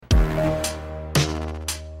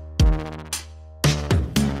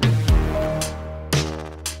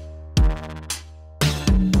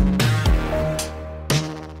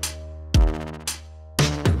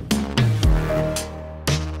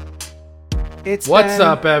What's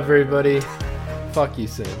up, everybody? Fuck you,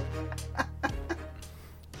 Sam.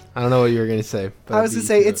 I don't know what you were gonna say. But I was gonna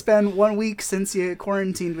say it's been 1 week since you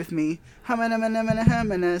quarantined with me.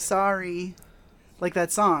 Sorry, like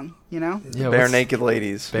that song, you know? Yeah, Bare Naked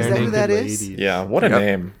Ladies. Is that who that is? Yeah, what a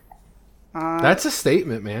name. That's a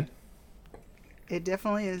statement, man. It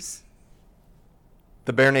definitely is.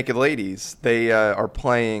 The Bare Naked Ladies. They are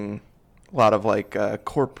playing a lot of like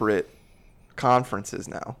corporate conferences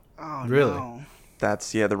now. Oh, really? No.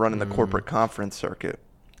 They're running the corporate conference circuit.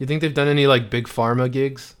 You think they've done any like big pharma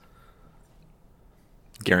gigs?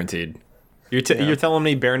 Guaranteed. You're telling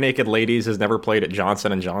me Bare Naked Ladies has never played at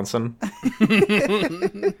Johnson & Johnson?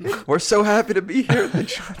 We're so happy to be here at the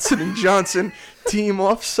Johnson & Johnson Team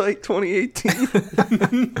Offsite 2018.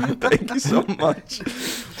 Thank you so much.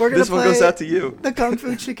 This one goes out to you. The Kung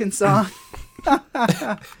Fu Chicken song.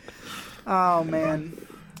 Oh man,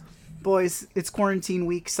 boys, it's quarantine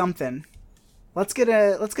week. Something. Let's get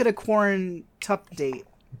a quarantine update.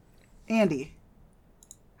 Andy,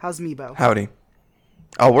 how's Meebo? Howdy.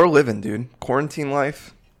 Oh, we're living, dude. Quarantine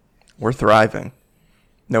life. We're thriving.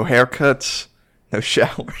 No haircuts, no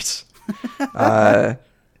showers.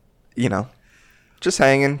 Just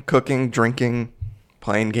hanging, cooking, drinking,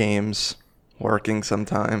 playing games, working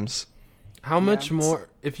sometimes. How much more,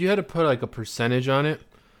 if you had to put like a percentage on it,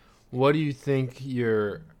 what do you think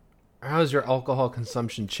how's your alcohol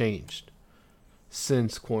consumption changed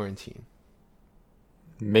since quarantine?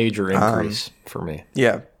 Major increase for me.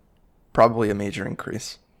 Yeah, probably a major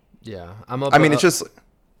increase. Yeah, it's just,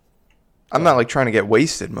 I'm not like trying to get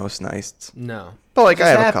wasted most nights. No. But like I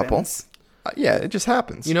have happens. a couple. Yeah, it just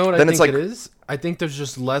happens. You know what I think it is? I think there's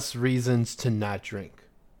just less reasons to not drink.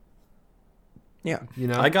 Yeah. You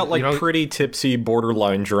know, I got pretty tipsy,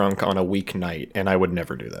 borderline drunk on a weeknight, and I would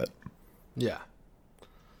never do that. Yeah.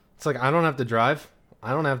 It's like, I don't have to drive.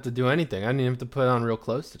 I don't have to do anything. I didn't even have to put on real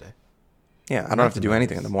clothes today. Yeah, I don't have to do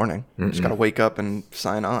anything in the morning. Just got to wake up and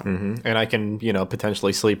sign on. Mm-hmm. And I can,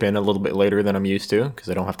 potentially sleep in a little bit later than I'm used to because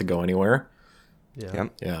I don't have to go anywhere. Yeah.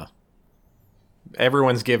 Yep. Yeah.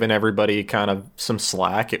 Everyone's giving everybody kind of some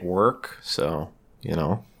slack at work, so,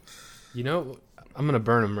 I'm going to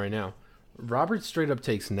burn him right now. Robert straight up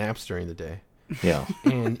takes naps during the day. Yeah.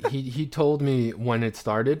 And he told me when it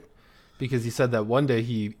started because he said that one day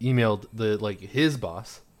he emailed his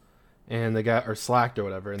boss and the guy, or Slacked or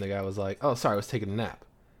whatever, and the guy was like, "Oh, sorry, I was taking a nap."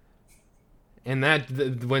 And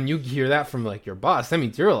when you hear that from like your boss, that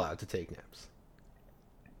means you're allowed to take naps.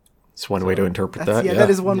 It's one way to interpret that. Yeah,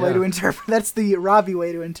 that is one way to interpret. That's the Robbie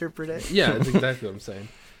way to interpret it. Yeah, that's exactly what I'm saying.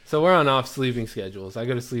 So we're on off sleeping schedules. I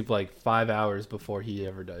go to sleep like 5 hours before he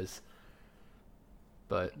ever does.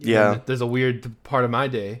 But there's a weird part of my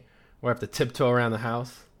day where I have to tiptoe around the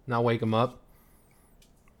house, not wake him up.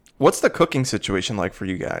 What's the cooking situation like for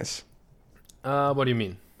you guys? What do you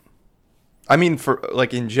mean? I mean, for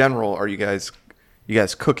like in general, are you guys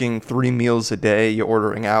cooking 3 meals a day? You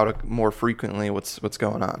ordering out more frequently? What's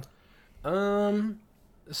going on?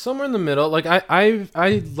 Somewhere in the middle. Like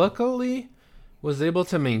I luckily was able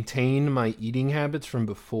to maintain my eating habits from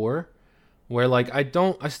before, where like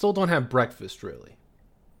I still don't have breakfast really.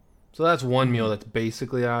 So that's one meal that's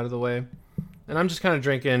basically out of the way, and I'm just kind of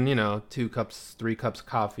drinking 2 cups, 3 cups of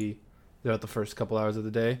coffee throughout the first couple hours of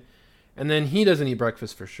the day. And then he doesn't eat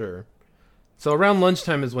breakfast for sure. So around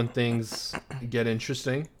lunchtime is when things get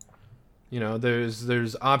interesting.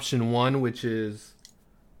 There's option 1, which is,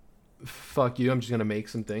 fuck you, I'm just going to make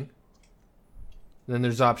something. Then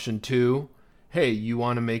there's option 2, hey, you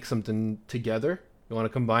want to make something together? You want to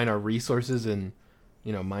combine our resources and,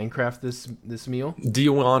 Minecraft this meal? Do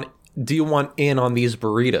you want in on these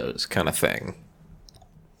burritos kind of thing?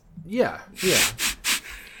 Yeah.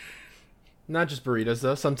 Not just burritos,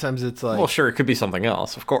 though. Sometimes it's like... Well, sure, it could be something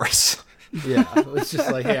else, of course. Yeah, it's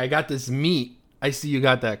just like, hey, I got this meat. I see you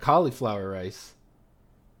got that cauliflower rice.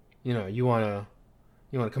 You want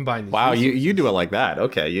to combine these. Wow, you do it like that.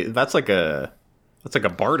 Okay, that's like a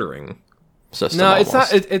bartering system. No,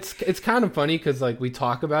 almost. It's not. It's kind of funny because like we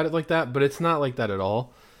talk about it like that, but it's not like that at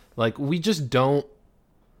all. Like we just don't.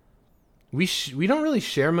 We don't really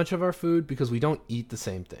share much of our food because we don't eat the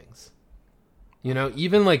same things.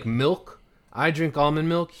 Even like milk. I drink almond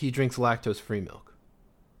milk. He drinks lactose-free milk,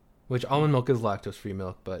 which almond milk is lactose-free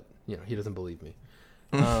milk, but he doesn't believe me.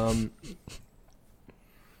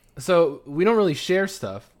 So we don't really share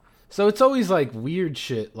stuff. So it's always like weird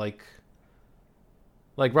shit. Like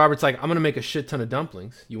Robert's like, I'm gonna make a shit ton of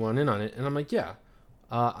dumplings. You want in on it? And I'm like, yeah,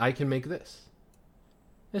 I can make this.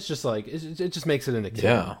 It's just like it just makes it in a kit.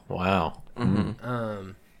 Yeah. Wow.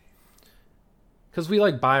 Mm-hmm. Because we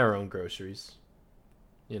buy our own groceries.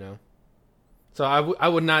 So I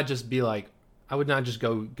would not just be like, I would not just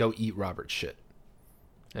go eat Robert's shit.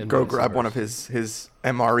 And Go vice grab one of versa. his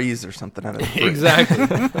MREs or something out of the fridge. Exactly.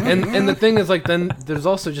 and the thing is, like, then there's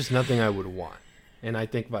also just nothing I would want, and I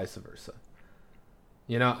think vice versa.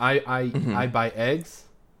 You know, I buy eggs.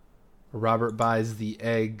 Robert buys the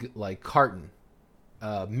egg like carton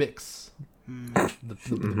mix.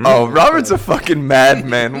 Oh, Robert's a fucking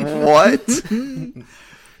madman. What?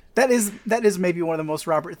 That is maybe one of the most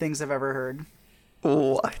Robert things I've ever heard.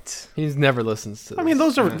 What? He's never listens to this. I mean,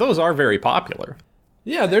 those are very popular.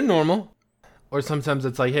 Yeah, they're normal. Or sometimes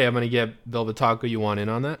it's like, hey, I'm going to get Velvet Taco. You want in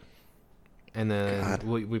on that? And then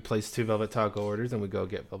we place 2 Velvet Taco orders and we go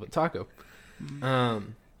get Velvet Taco.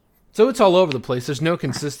 So it's all over the place. There's no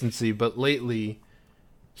consistency. But lately,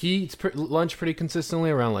 he eats lunch pretty consistently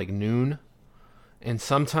around like noon. And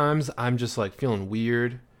sometimes I'm just like feeling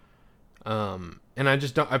weird. And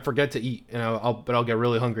I forget to eat. And I'll get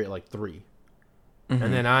really hungry at like 3.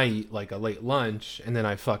 And then I eat like a late lunch. And then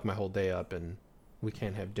I fuck my whole day up. And we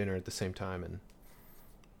can't have dinner at the same time, and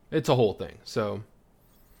it's a whole thing. So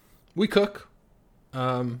we cook,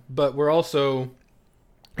 but we're also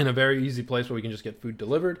in a very easy place where we can just get food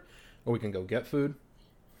delivered, or we can go get food.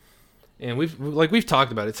 And we've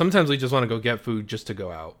talked about it. Sometimes we just want to go get food just to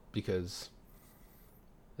go out because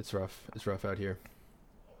it's rough. It's rough out here.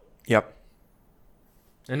 Yep.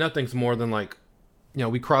 And nothing's more than like, you know,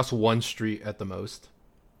 we cross one street at the most.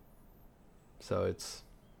 So it's,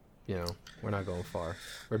 you know, we're not going far.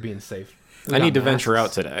 We're being safe. I need to venture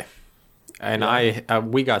out today.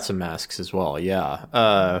 And we got some masks as well,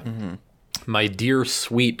 yeah. My dear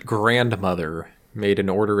sweet grandmother made an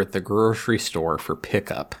order at the grocery store for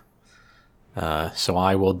pickup. So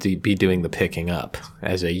I will be doing the picking up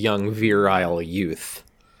as a young virile youth.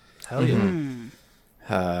 Hell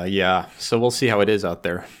yeah. Yeah, so we'll see how it is out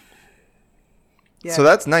there. Yeah. So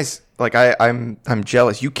that's nice. Like I'm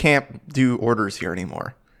jealous. You can't do orders here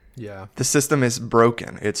anymore. Yeah. The system is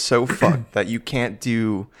broken. It's so fucked that you can't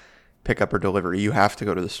do pickup or delivery. You have to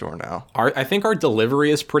go to the store now. I think our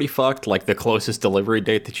delivery is pretty fucked. Like the closest delivery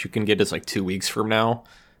date that you can get is like 2 weeks from now.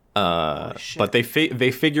 But they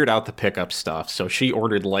figured out the pickup stuff. So she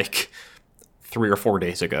ordered like 3 or 4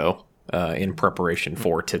 days ago in preparation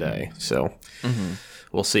for today. So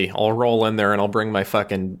we'll see. I'll roll in there and I'll bring my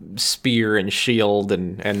fucking spear and shield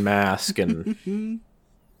and mask and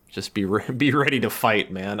just be ready to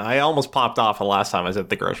fight, man. I almost popped off the last time I was at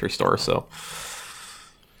the grocery store. So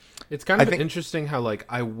it's kind of interesting how, like,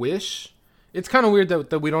 I wish... It's kind of weird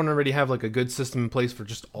that we don't already have, like, a good system in place for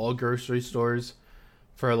just all grocery stores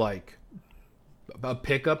for, like, a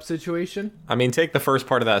pickup situation. I mean, take the first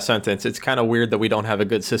part of that sentence. It's kind of weird that we don't have a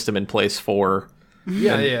good system in place for...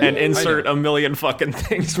 And insert a million fucking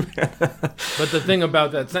things, man. But the thing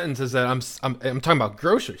about that sentence is that I'm talking about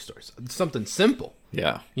grocery stores. It's something simple.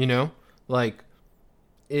 Yeah. You know? Like,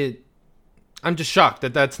 I'm just shocked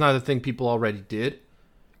that that's not a thing people already did.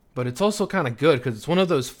 But it's also kind of good because it's one of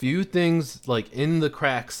those few things, like, in the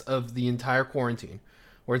cracks of the entire quarantine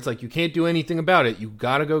where it's like you can't do anything about it. You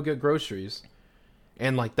got to go get groceries.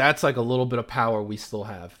 And, like, that's, like, a little bit of power we still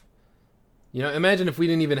have. You know, imagine if we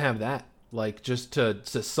didn't even have that. Like, just to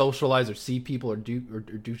socialize or see people or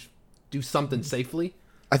do something safely.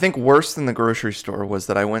 I think worse than the grocery store was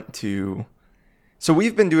that I went to... So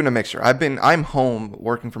we've been doing a mixture. I'm home,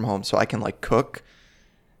 working from home, so I can, like, cook,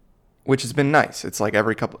 which has been nice. It's like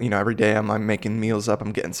every every day I'm making meals up.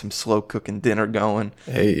 I'm getting some slow cooking dinner going.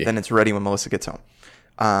 Hey. Then it's ready when Melissa gets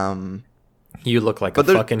home. You look like a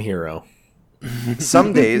fucking hero.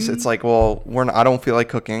 Some days it's like, well, I don't feel like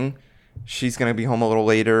cooking. She's going to be home a little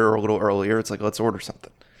later or a little earlier. It's like, let's order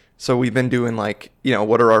something. So we've been doing, like, you know,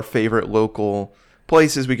 what are our favorite local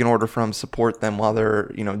places we can order from, support them while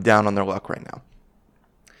they're, you know, down on their luck right now.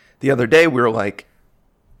 The other day we were like,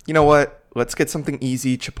 you know what? Let's get something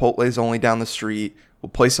easy. Chipotle's only down the street.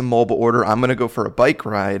 We'll place a mobile order. I'm going to go for a bike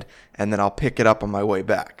ride, and then I'll pick it up on my way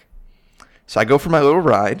back. So I go for my little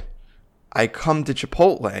ride. I come to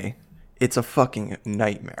Chipotle. It's a fucking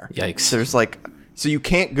nightmare. Yikes. There's like... So you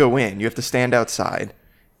can't go in. You have to stand outside.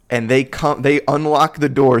 And they unlock the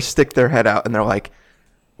door, stick their head out, and they're like,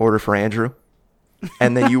 order for Andrew.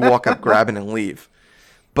 And then you walk up, grab it, and leave.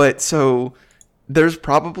 But so there's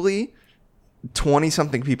probably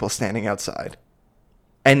 20-something people standing outside.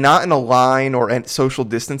 And not in a line or social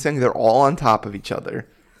distancing. They're all on top of each other.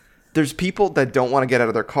 There's people that don't want to get out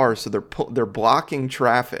of their cars, so they're blocking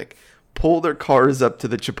traffic, pull their cars up to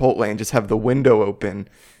the Chipotle and just have the window open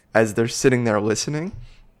as they're sitting there listening.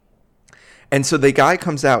 And so the guy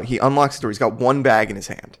comes out, he unlocks the door, he's got one bag in his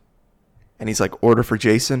hand. And he's like, order for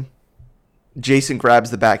Jason. Jason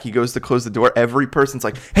grabs the back. He goes to close the door. Every person's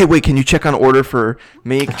like, hey, wait, can you check on order for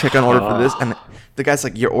me? Check on order for this. And the guy's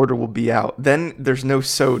like, your order will be out. Then there's no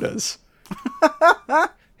sodas.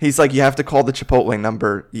 He's like, you have to call the Chipotle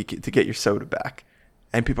number to get your soda back.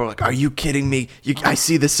 And people are like, are you kidding me? I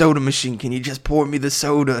see the soda machine. Can you just pour me the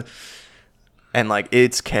soda? And like,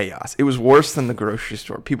 it's chaos. It was worse than the grocery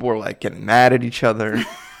store. People were like getting mad at each other.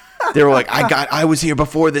 They were like, I was here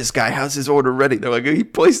before this guy. How's his order ready? They're like, he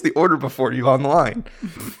placed the order before you online.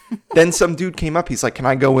 Then some dude came up. He's like, can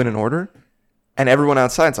I go in and order? And everyone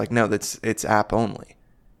outside's like, no, it's app only.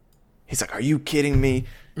 He's like, are you kidding me?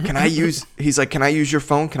 He's like, can I use your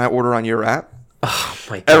phone? Can I order on your app? Oh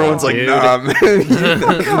my God, everyone's like, nah, man.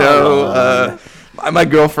 No, my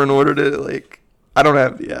girlfriend ordered it. Like, I don't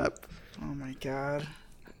have the app. Oh my God.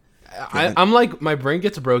 I'm like, my brain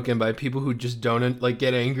gets broken by people who just don't like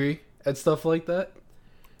get angry at stuff like that.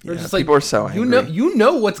 They're just like, people are so angry. You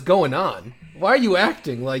know what's going on. Why are you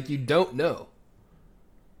acting like you don't know?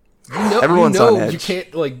 Everyone's on edge. You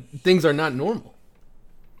can't, like, things are not normal.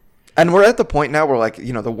 And we're at the point now where, like,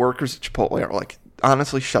 you know, the workers at Chipotle are like,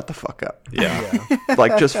 honestly, shut the fuck up. Yeah.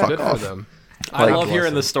 Like, just fuck Good off. for them. I Like, love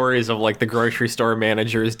hearing the stories of like the grocery store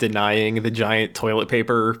managers denying the giant toilet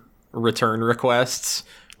paper return requests.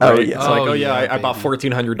 Oh, Right? yeah. It's like, Oh, yeah, I bought baby.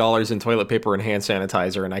 $1,400 in toilet paper and hand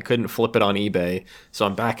sanitizer, and I couldn't flip it on eBay, so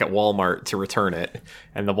I'm back at Walmart to return it.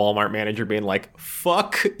 And the Walmart manager being like,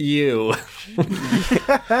 "Fuck you."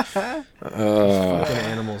 Fucking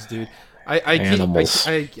animals, dude. Animals.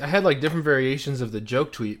 I had like different variations of the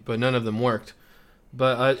joke tweet, but none of them worked.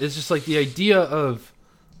 But it's just like the idea of,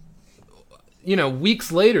 you know,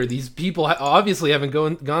 weeks later, these people obviously haven't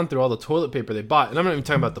gone through all the toilet paper they bought, and I'm not even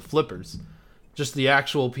talking about the flippers, just the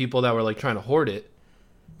actual people that were like trying to hoard it.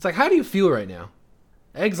 It's like, how do you feel right now?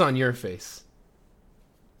 Eggs on your face.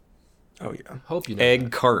 Oh, yeah. Hope you know Egg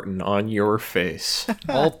that. carton on your face.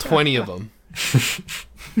 All 20 of them,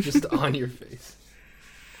 just on your face.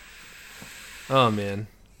 Oh man,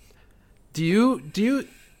 do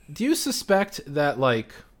you suspect that,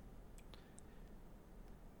 like,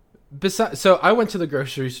 so I went to the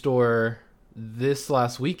grocery store this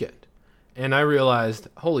last weekend, and I realized,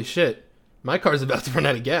 holy shit, my car's about to run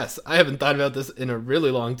out of gas. I haven't thought about this in a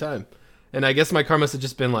really long time, and I guess my car must have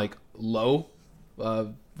just been like low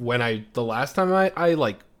when the last time I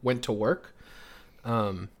like went to work,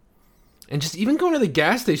 and just even going to the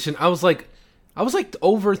gas station, I was like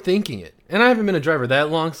overthinking it. And I haven't been a driver that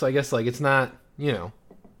long, so I guess like it's not, you know,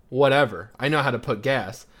 whatever. I know how to put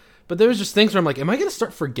gas. But there's just things where I'm like, am I going to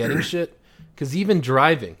start forgetting shit? Because even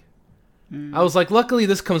driving, I was like, luckily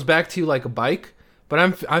this comes back to like a bike, but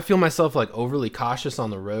I feel myself like overly cautious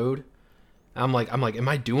on the road. I'm like, am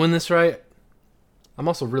I doing this right? I'm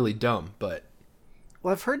also really dumb, but.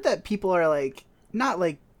 Well, I've heard that people are like, not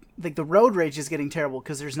like the road rage is getting terrible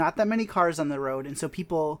because there's not that many cars on the road, and so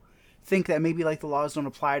people think that maybe like the laws don't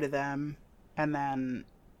apply to them, and then,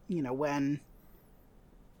 you know, when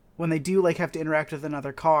they do like have to interact with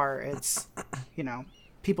another car, it's, you know,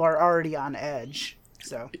 people are already on edge.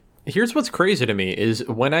 So Here's what's crazy to me is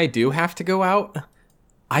when I do have to go out,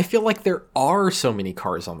 I feel like there are so many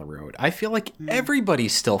cars on the road. I feel like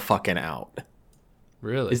everybody's still fucking out.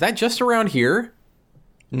 Really? Is that just around here?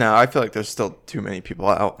 No, I feel like there's still too many people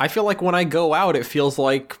out. I feel like when I go out, it feels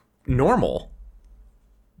like normal.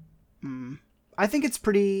 I think it's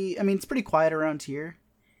pretty quiet around here,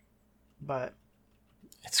 but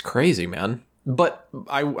It's crazy, man. But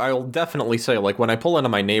I'll definitely say, like, when I pull into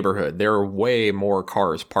my neighborhood, there are way more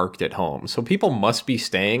cars parked at home. So people must be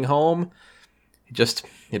staying home. It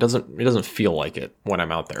doesn't feel like it when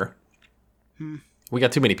I'm out there. We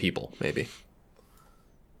got too many people, maybe.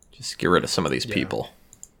 Just get rid of some of these people.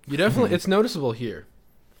 You definitely, it's noticeable here,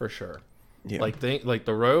 for sure. Yeah. Like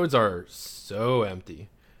the roads are so empty,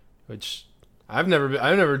 which I've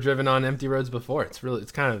never driven on empty roads before.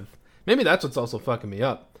 It's kind of, maybe that's what's also fucking me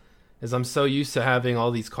up, is I'm so used to having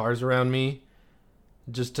all these cars around me,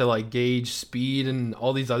 just to like gauge speed and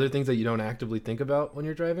all these other things that you don't actively think about when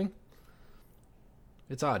you're driving.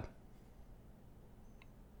 It's odd.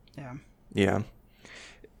 yeah. Yeah.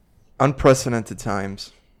 Unprecedented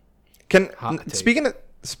times. Hot take.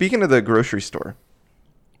 Speaking of the grocery store,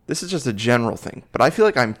 this is just a general thing, but I feel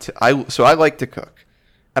like I like to cook,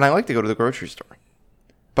 and I like to go to the grocery store,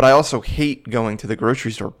 but I also hate going to the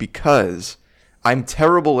grocery store because I'm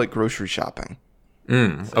terrible at grocery shopping.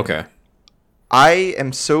 Okay. I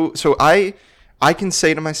am so I can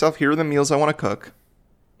say to myself, here are the meals I want to cook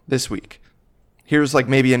this week. Here's like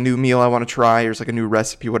maybe a new meal I want to try. Here's like a new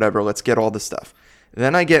recipe, whatever. Let's get all this stuff.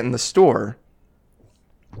 Then I get in the store.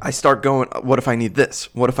 I start going, what if I need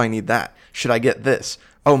this? What if I need that? Should I get this?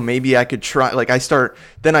 oh, maybe I could try. Like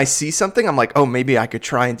then I see something. I'm like, oh, maybe I could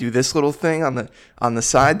try and do this little thing on the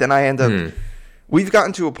side. Then I end up. We've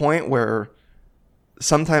gotten to a point where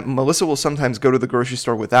sometimes Melissa will sometimes go to the grocery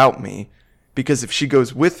store without me, because if she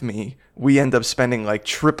goes with me, we end up spending like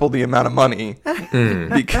triple the amount of money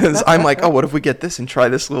because I'm like, oh, what if we get this and try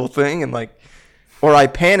this little thing, and like, or I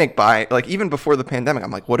panic buy, like even before the pandemic,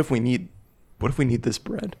 I'm like, what if we need this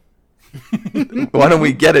bread? Why don't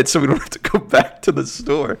we get it so we don't have to go back to the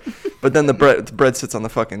store? But then the bread sits on the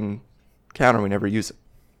fucking counter. We never use it.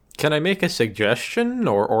 Can I make a suggestion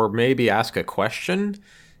or maybe ask a question?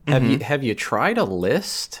 Have you tried a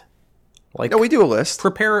list? Like, no, we do a list.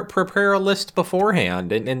 Prepare a list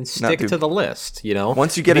beforehand and stick to the list, you know?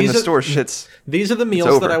 Once you get in the store, these are the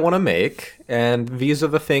meals that I want to make, and these are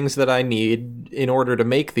the things that I need in order to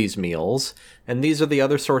make these meals, and these are the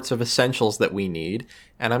other sorts of essentials that we need.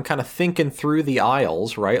 And I'm kind of thinking through the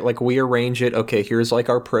aisles, right? Like, we arrange it, okay, here's like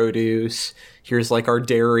our produce, here's like our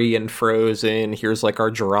dairy and frozen, here's like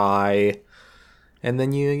our dry. And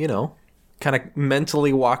then you know, kind of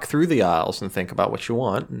mentally walk through the aisles and think about what you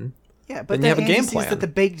want, and yeah, but then you have a game sees plan. that the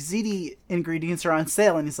baked ziti ingredients are on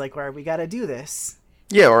sale, and he's like, "Well, we got to do this."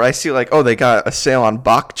 Yeah, or I see like, oh, they got a sale on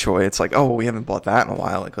bok choy. It's like, oh, we haven't bought that in a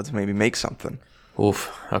while. Like, let's maybe make something.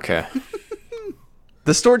 Oof. Okay.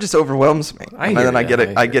 The store just overwhelms me, and then I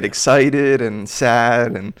get excited and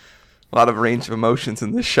sad and a lot of range of emotions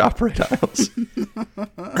in the ShopRite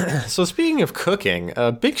aisles. So speaking of cooking,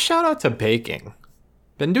 a big shout out to baking.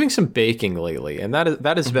 Been doing some baking lately, and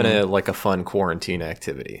that has been a fun quarantine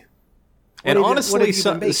activity. And honestly,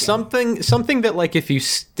 something that, like, if you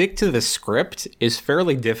stick to the script is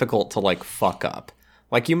fairly difficult to, like, fuck up.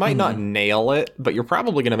 Like, you might not nail it, but you're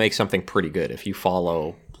probably going to make something pretty good if you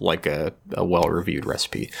follow, like, a well-reviewed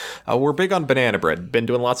recipe. We're big on banana bread. Been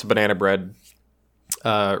doing lots of banana bread.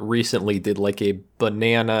 Recently did, like, a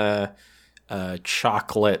banana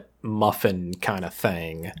chocolate muffin kind of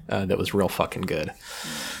thing that was real fucking good.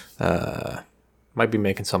 Might be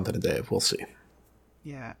making something today. We'll see.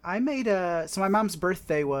 Yeah, I made so my mom's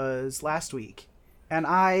birthday was last week, and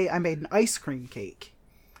I made an ice cream cake.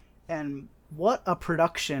 And what a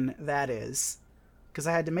production that is. Because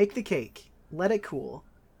I had to make the cake, let it cool.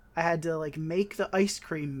 I had to, like, make the ice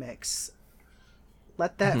cream mix,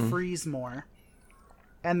 let that freeze more,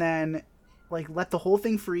 and then, like, let the whole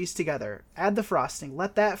thing freeze together. Add the frosting,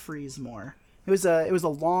 let that freeze more. It was a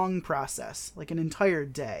long process, like an entire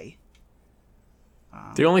day.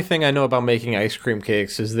 The only thing I know about making ice cream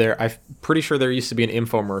cakes is I'm pretty sure there used to be an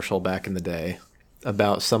infomercial back in the day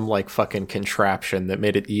about some, like, fucking contraption that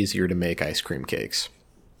made it easier to make ice cream cakes.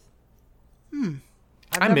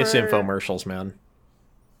 I miss infomercials, man.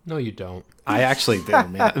 No, you don't. I actually do,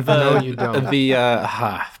 man. No, you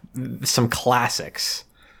don't. Some classics.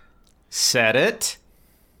 Set it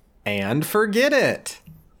and forget it.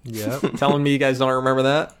 Yep. Telling me you guys don't remember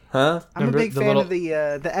that? Huh? I'm a big fan of the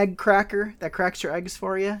egg cracker that cracks your eggs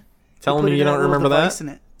for you. Telling me you don't remember that? And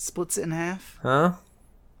it splits it in half. Huh?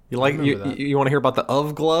 You want to hear about the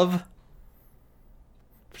Of glove?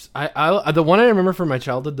 I the one I remember from my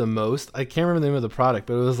childhood the most, I can't remember the name of the product,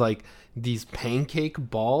 but it was like these pancake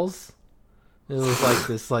balls. It was like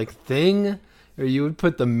this like thing where you would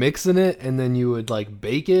put the mix in it and then you would like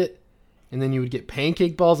bake it and then you would get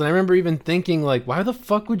pancake balls. And I remember even thinking, like, why the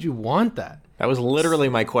fuck would you want that? That was literally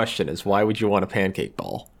my question, is why would you want a pancake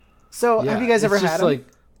ball? So, have you guys ever had them? Like,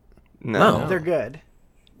 No. They're good.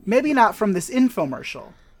 Maybe not from this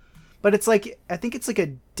infomercial, but it's like, I think it's like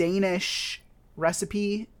a Danish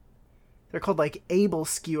recipe. They're called like Able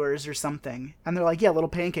skewers or something. And they're like, yeah, little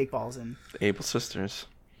pancake balls. And The Able sisters.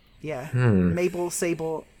 yeah, Mabel,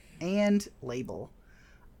 Sable, and Label.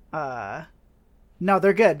 No,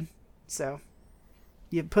 they're good. So,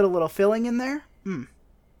 you put a little filling in there.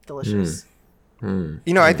 Delicious. You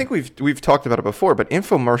know, I think we've talked about it before, but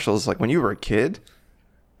infomercials, like when you were a kid,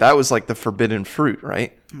 that was like the forbidden fruit,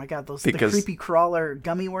 right? Oh my god, the creepy crawler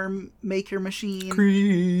gummy worm maker machine.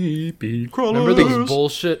 Creepy crawlers. remember those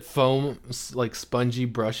bullshit foam, like, spongy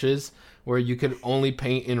brushes where you could only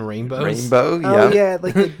paint in rainbows? Rainbow, yeah. Oh yeah,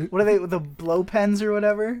 like what are they? The blow pens or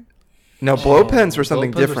whatever? No, blow pens were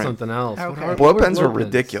something Blow pens different. Were something else. Okay. Blow pens were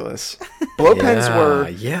ridiculous. Blow pens were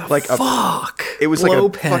like fuck. It was Blow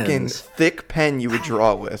like a fucking thick pen you would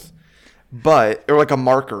draw with, or like a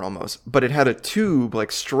marker almost. But it had a tube,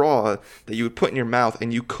 like straw, that you would put in your mouth,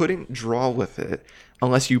 and you couldn't draw with it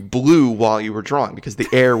unless you blew while you were drawing because the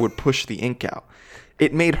air would push the ink out.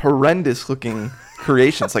 It made horrendous looking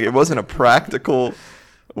creations. Like, it wasn't a practical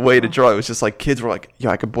way to draw. It was just like kids were like, yeah,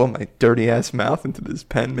 I could blow my dirty ass mouth into this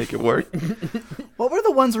pen, make it work. What were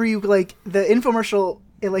the ones where you, like, the infomercial,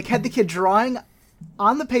 it like had the kid drawing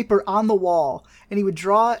on the paper on the wall, and he would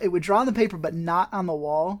draw. It would draw on the paper, but not on the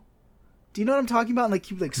wall. Do you know what I'm talking about? And, like,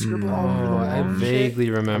 he would, like, scribble all over the wall. I and shit. vaguely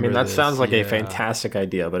remember. I mean, that this, sounds like a yeah. fantastic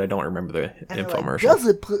idea, but I don't remember the And they're infomercial.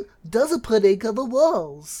 Like, does it put ink on the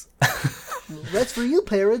walls? That's for you,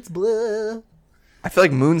 parents. Blah. I feel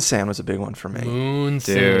like moon sand was a big one for me. Moon Dude.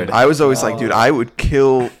 Sand. I was always like, dude, I would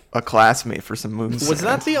kill a classmate for some moon sand. Was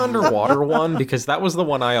that the underwater one? Because that was the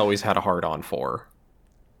one I always had a hard on for.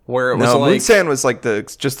 Where it was No, moon like sand was like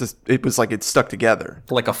it was like it stuck together.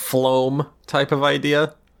 like a floam type of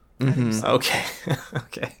idea. Mm-hmm. Okay.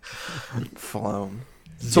 Okay. Flown.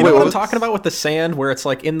 So you know what I'm talking about with the sand, where it's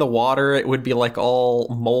like in the water, it would be like all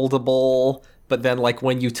moldable, but then like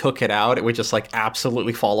when you took it out, it would just like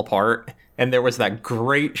absolutely fall apart. And there was that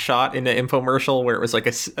great shot in the infomercial where it was like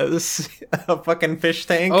a fucking fish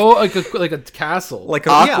tank. Oh, like a castle. Like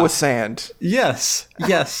Aqua sand. Yes.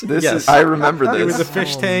 Yes. This yes. is. I remember this. It was a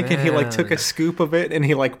fish tank, and he like man. took a scoop of it, and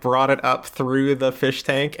he like brought it up through the fish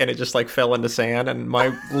tank, and it just like fell into sand. And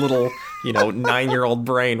my little, 9-year-old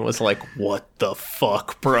brain was like, "What the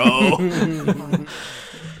fuck, bro?"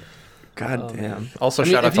 God damn. Also, I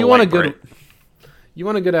mean, shout out if to you want a Lightbright. you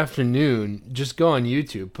want a good afternoon, just go on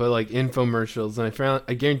YouTube, put like infomercials, and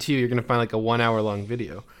I guarantee you're gonna find like a 1 hour long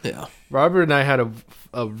video. Yeah. Robert and I had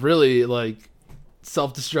a really like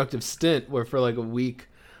self-destructive stint where for like a week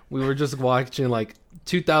we were just watching like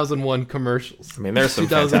 2001 commercials. I mean, there's some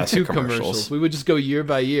 2002 fantastic commercials. We would just go year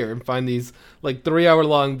by year and find these like 3 hour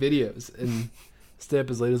long videos and stay up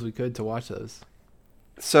as late as we could to watch those.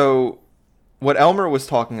 So, what Elmer was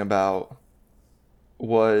talking about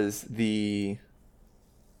was the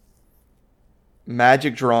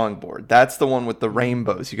magic drawing board. That's the one with the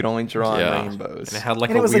rainbows. You could only draw on rainbows. And it had like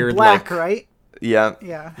And it a was weird like black, right? Yeah.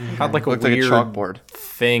 Yeah. had like a Looked like a weird chalkboard.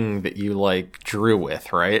 thing that you like drew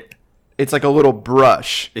with, right? It's like a little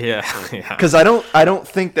brush. Yeah. Yeah. Because I don't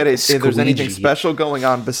think that there's anything Squeegee. special going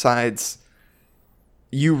on besides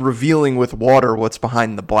you revealing with water what's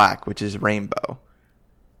behind the black, which is rainbow.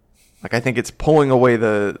 Like, I think it's pulling away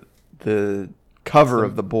the cover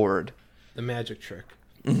of the board. The magic trick.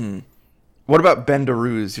 What about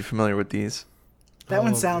bendaroos? You familiar with these? That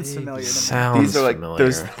one Oh, sounds baby. familiar to me. Sounds These are like familiar.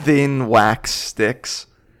 those thin wax sticks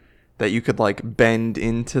that you could like bend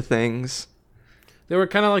into things. They were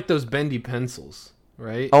kind of like those bendy pencils,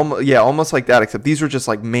 right? Almost like that, except these were just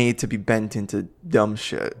like made to be bent into dumb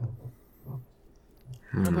shit.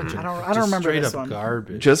 I don't Just remember straight this up one.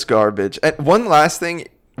 garbage. Just garbage. And one last thing,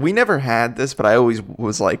 we never had this, but I always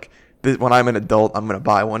was like, when I'm an adult, I'm gonna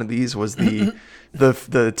buy one of these. Was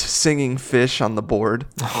the singing fish on the board?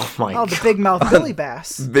 Oh my Oh, god. the big mouth Billy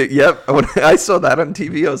Bass. Yep. When I saw that on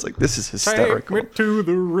TV, I was like, this is hysterical. Take me to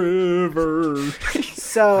the river.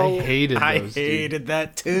 So I hated those. I dude. hated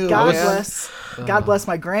that too. God bless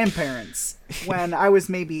my grandparents. When I was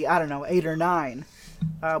maybe, I don't know, 8 or 9,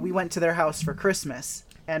 we went to their house for Christmas,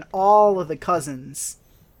 and all of the cousins,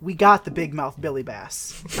 we got the big mouth Billy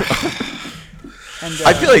Bass. And,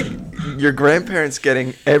 I feel like your grandparents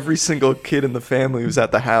getting every single kid in the family who's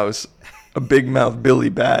at the house a big mouth Billy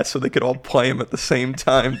Bass so they could all play him at the same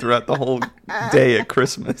time throughout the whole day at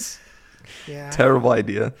Christmas. yeah. Terrible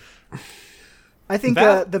idea. I think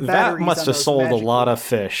That, the that batteries must on have those sold a magic lot of balls.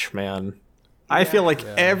 fish, man. I feel like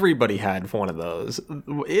everybody had one of those.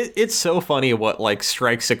 It's so funny what like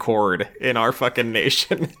strikes a chord in our fucking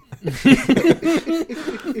nation.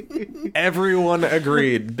 Everyone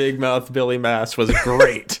agreed Big Mouth Billy Bass was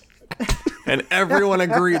great. And everyone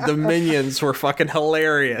agreed the minions were fucking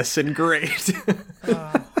hilarious and great.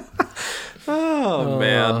 Oh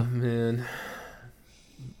man. Oh, man.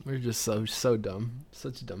 We're just so dumb.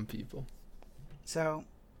 Such dumb people. So,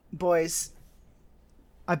 boys,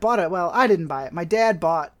 I bought it. Well, I didn't buy it. My dad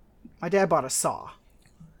bought a saw.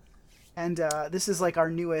 And this is like our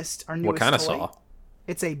newest What kind of toy. saw?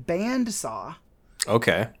 It's a band saw.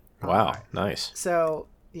 Okay. Wow. Nice. So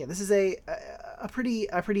yeah, this is a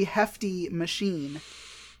pretty hefty machine,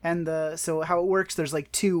 and so how it works, there's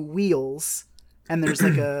like 2 wheels, and there's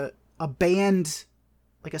like a band,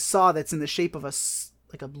 like a saw that's in the shape of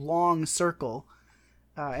like a long circle,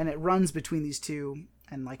 and it runs between these 2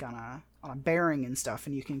 and like on a bearing and stuff,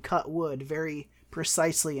 and you can cut wood very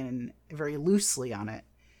precisely and very loosely on it,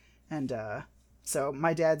 and so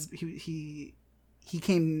my dad's he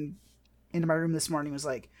came into my room this morning and was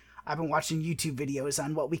like, I've been watching YouTube videos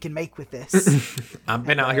on what we can make with this. I've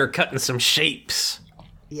been out here cutting some shapes.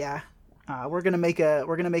 Yeah. We're gonna make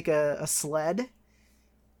a sled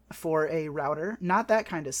for a router. Not that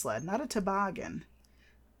kind of sled, not a toboggan.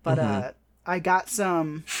 But I got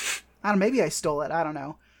some, I don't know, maybe I stole it, I don't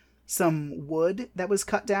know. Some wood that was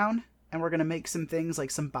cut down, and we're gonna make some things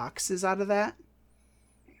like some boxes out of that.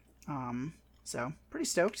 So pretty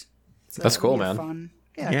stoked. So That's cool, it'll be a man. Fun.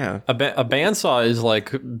 Yeah. A bandsaw is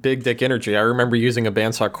like big dick energy. I remember using a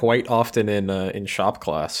bandsaw quite often in shop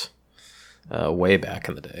class, way back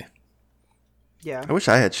in the day. Yeah. I wish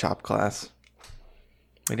I had shop class.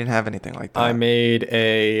 We didn't have anything like that. I made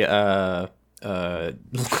a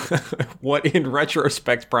what in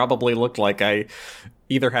retrospect probably looked like I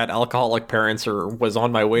either had alcoholic parents or was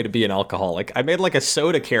on my way to be an alcoholic. I made like a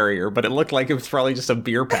soda carrier, but it looked like it was probably just a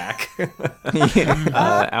beer pack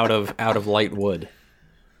out of light wood.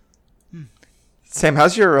 Sam,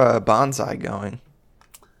 how's your bonsai going?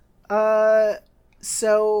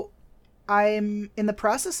 So I'm in the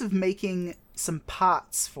process of making some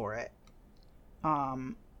pots for it.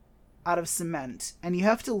 Out of cement, and you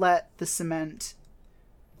have to let the cement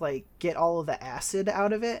like get all of the acid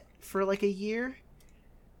out of it for like a year.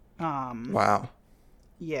 Wow.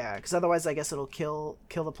 Yeah, because otherwise I guess it'll kill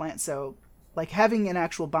the plant. So like having an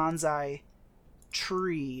actual bonsai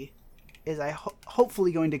tree is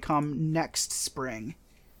hopefully going to come next spring.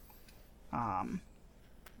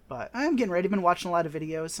 But I'm getting ready. I've been watching a lot of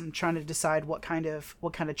videos. I'm trying to decide what kind of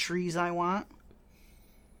trees I want.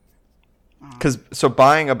 So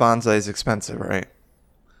buying a bonsai is expensive, right?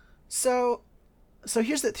 So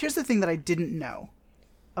here's the thing that I didn't know.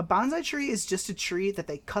 A bonsai tree is just a tree that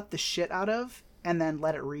they cut the shit out of and then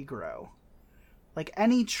let it regrow. Like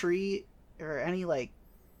any tree or any like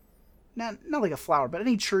not like a flower, but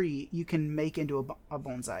any tree you can make into a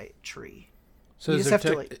bonsai tree. So You is just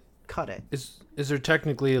there have to like cut it. is there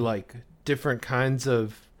technically like different kinds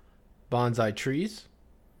of bonsai trees?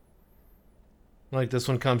 Like this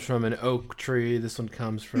one comes from an oak tree. This one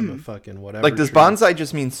comes from a fucking whatever. Like, does tree. bonsai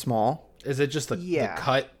just mean small? Is it just the Yeah.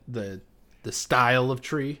 cut, the style of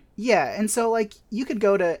tree? Yeah, and so like you could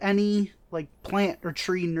go to any like plant or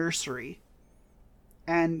tree nursery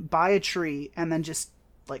and buy a tree and then just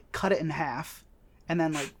like cut it in half and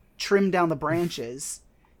then like trim down the branches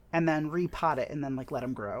and then repot it and then like let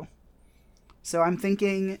them grow. So I'm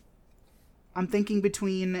thinking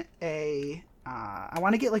between I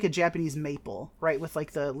want to get like a Japanese maple, right, with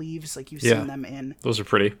like the leaves like you've seen them in Those are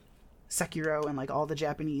pretty. Sekiro and like all the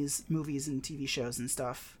Japanese movies and TV shows and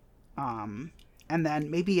stuff. And then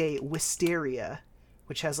maybe a wisteria,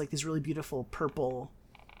 which has like these really beautiful purple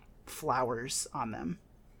flowers on them.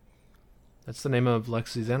 That's the name of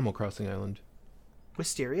Lexi's Animal Crossing island.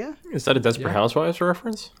 Wisteria? Is that a Desperate Yeah. Housewives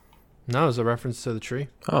reference? No, it's a reference to the tree.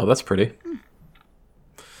 Oh, that's pretty.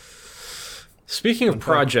 Speaking of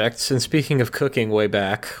projects and speaking of cooking way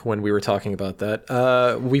back when we were talking about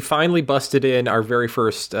that, we finally busted in our very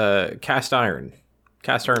first cast iron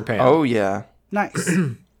pan. Oh, yeah. Nice.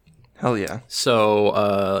 Hell yeah.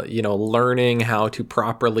 So, learning how to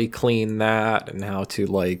properly clean that and how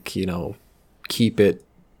to keep it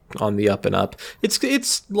on the up and up.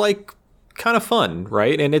 It's like kind of fun,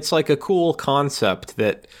 right? And it's like a cool concept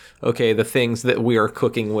that, okay, the things that we are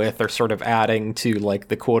cooking with are sort of adding to like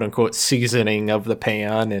the quote unquote seasoning of the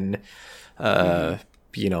pan and,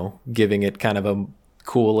 giving it kind of a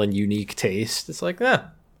cool and unique taste. It's like,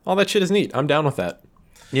 all that shit is neat. I'm down with that.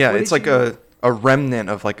 Yeah, What it's did like a remnant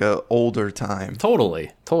of like a older time.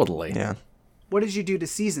 Totally. Yeah. What did you do to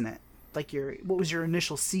season it? Like what was your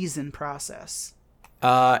initial season process?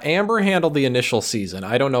 Amber handled the initial season.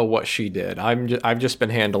 I don't know what she did. I've just been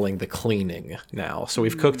handling the cleaning now. So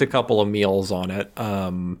we've cooked a couple of meals on it.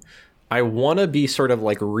 I want to be sort of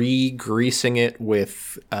like re-greasing it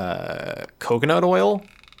with coconut oil,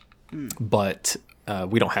 but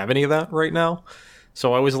we don't have any of that right now.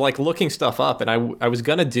 So I was like looking stuff up, and I was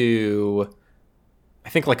gonna do, I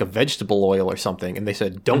think like a vegetable oil or something, and they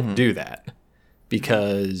said don't do that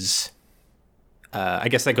because. I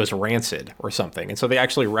guess that goes rancid or something. And so they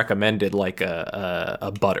actually recommended like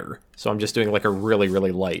a butter. So I'm just doing like a really,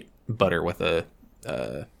 really light butter with a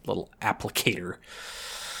little applicator.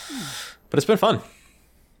 But it's been fun.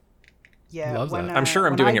 Yeah, Love that. I'm sure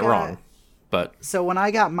I'm doing it wrong. But So when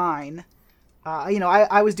I got mine,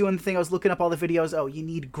 I was doing the thing. I was looking up all the videos. Oh, you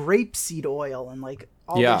need grapeseed oil and like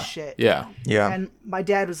all this shit. Yeah. And my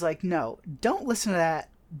dad was like, "No, don't listen to that.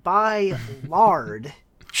 Buy lard."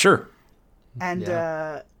 Sure. And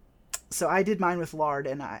so I did mine with lard,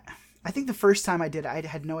 and I think the first time I did it, I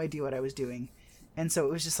had no idea what I was doing. And so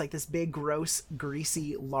it was just like this big, gross,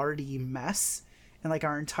 greasy, lardy mess. And like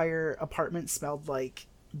our entire apartment smelled like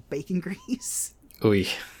bacon grease. Ooh.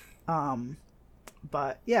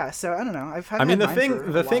 But yeah, so I don't know. I've had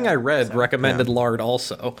the thing I read recommended lard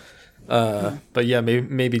also. But yeah,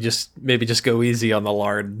 maybe just go easy on the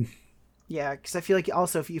lard. Yeah, because I feel like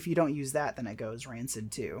also if you don't use that, then it goes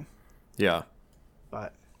rancid too. Yeah.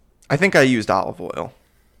 But I think I used olive oil.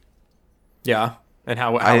 Yeah. And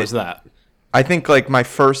how was that? I think like my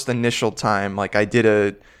first initial time, like I did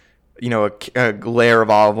a layer of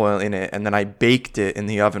olive oil in it, and then I baked it in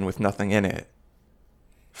the oven with nothing in it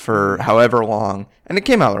for however long, and it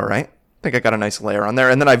came out all right. I think I got a nice layer on there,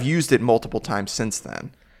 and then I've used it multiple times since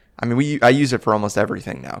then. I mean, I use it for almost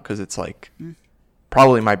everything now because it's like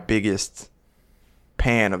probably my biggest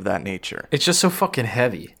pan of that nature. It's just so fucking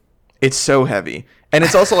heavy. It's so heavy, and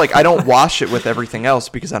it's also like I don't wash it with everything else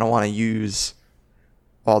because I don't want to use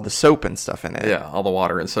all the soap and stuff in it. Yeah, all the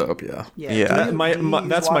water and soap. Yeah. Yeah. Do you use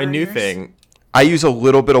That's water my in new yours? thing. I use a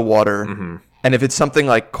little bit of water, and if it's something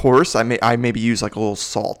like coarse, I maybe use like a little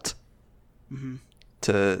salt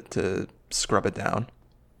to scrub it down.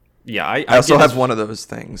 Yeah, I also have one of those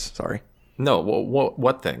things. Sorry, No,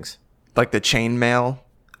 what things? like the chainmail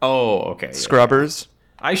Oh, okay. Yeah. scrubbers.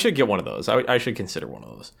 I should get one of those. I should consider one of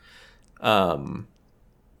those.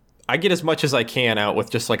 I get as much as I can out with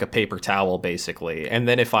just like a paper towel, basically, and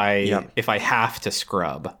then if I have to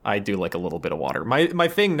scrub, I do like a little bit of water. My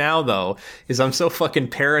thing now though is I'm so fucking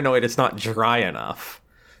paranoid it's not dry enough,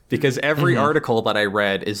 because every article that I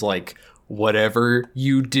read is like, whatever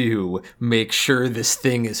you do, make sure this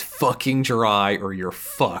thing is fucking dry or you're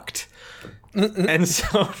fucked. And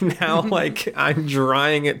so now, like, I'm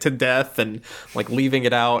drying it to death and, like, leaving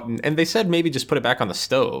it out. And they said maybe just put it back on the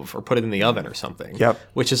stove or put it in the oven or something. Yep.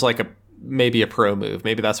 Which is, like, maybe a pro move.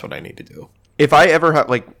 Maybe that's what I need to do. If I ever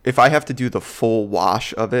if I have to do the full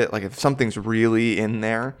wash of it, like if something's really in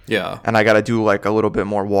there, Yeah. and I got to do like a little bit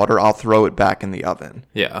more water, I'll throw it back in the oven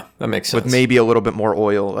Yeah, that makes sense. with maybe a little bit more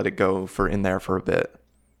oil. Let it go in there for a bit.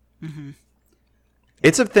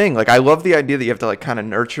 It's a thing. Like I love the idea that you have to like kind of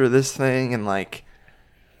nurture this thing and like,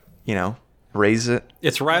 raise it.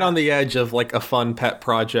 It's right on the edge of, like, a fun pet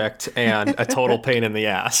project and a total pain in the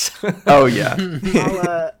ass. Oh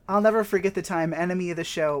yeah. I'll never forget the time enemy of the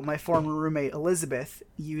show, my former roommate Elizabeth,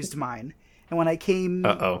 used mine. And when I came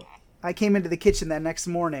into the kitchen that next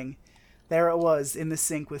morning, there it was in the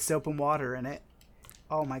sink with soap and water in it.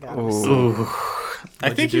 Oh my god. It was I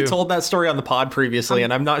think you told that story on the pod previously,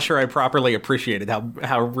 and I'm not sure I properly appreciated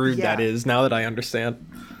how rude Yeah. that is now that I understand.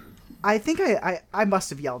 I think I must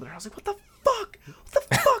have yelled at her. I was like, "What the fuck? What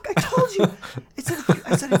the fuck? I told you."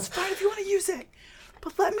 I said it's fine if you want to use it,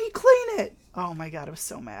 but let me clean it. Oh my god, I was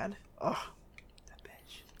so mad. Oh, that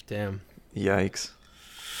bitch. Damn. Yikes.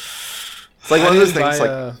 It's like one of those things. By,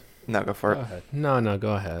 Like no, go for it. Go ahead. No,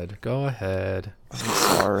 go ahead. Go ahead.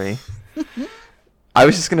 Sorry. I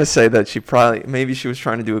was just gonna say that maybe she was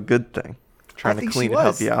trying to do a good thing, trying to think clean she it,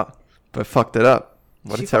 help was. you out, but fucked it up.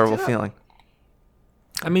 What She a fucked terrible it up. feeling.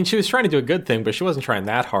 I mean, she was trying to do a good thing, but she wasn't trying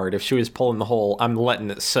that hard. If she was pulling the whole "I'm letting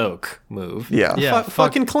it soak" move, Yeah. Yeah.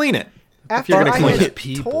 fucking clean it. After you're gonna I clean had it.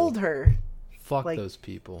 People. told her, Fuck Like- those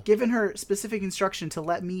people. given her specific instruction to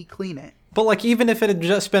let me clean it. But like, even if it had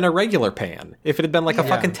just been a regular pan, if it had been like a Yeah.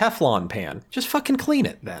 fucking Teflon pan, just fucking clean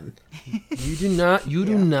it then. You do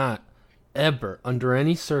not ever, under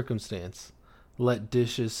any circumstance, let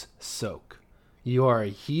dishes soak. You are a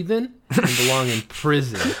heathen and belong in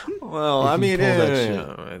prison. Well, If I you mean, pull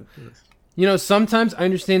that sometimes I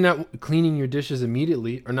understand not cleaning your dishes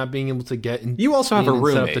immediately or not being able to get in. you also have a in and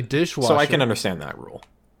set up roommate, the dishwasher. so I can understand that rule.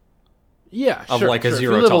 Yeah, of sure, like a sure.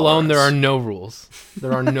 zero If you live alone, there are tolerance. no rules.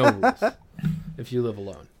 There are no rules if you live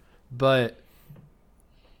alone. But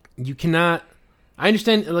you cannot. I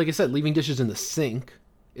understand, like I said, leaving dishes in the sink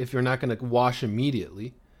if you're not going to wash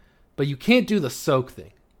immediately. But you can't do the soak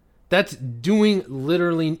thing. That's doing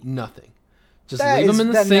literally nothing. Just leave them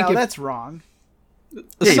in the sink. No, that's wrong.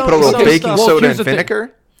 Yeah, you put a little Some baking stuff- soda here's and the thing.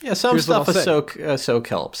 vinegar. Yeah, some Here's what stuff I'll a soak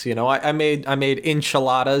helps. You know, I made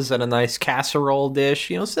enchiladas and a nice casserole dish.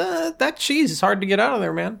 You know, so that cheese is hard to get out of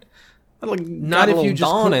there, man. Like, Not got a if you little just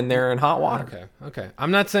Dawn cook- in there in hot water. Okay. I'm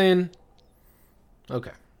not saying.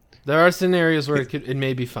 Okay. There are scenarios where it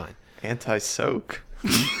may be fine. Anti-soak.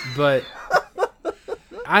 But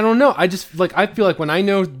I don't know. I just I feel like when I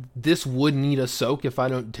know this would need a soak if I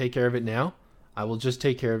don't take care of it now, I will just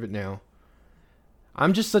take care of it now.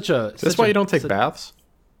 I'm just such a. That's why you don't take baths.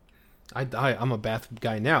 I'm a bath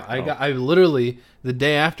guy now. I literally the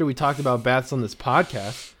day after we talked about baths on this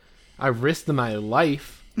podcast, I risked my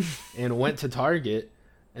life and went to Target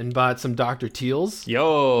and bought some Dr. Teal's.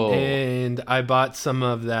 Yo, And I bought some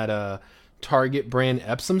of that Target brand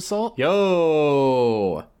Epsom salt.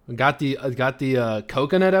 yo. Got the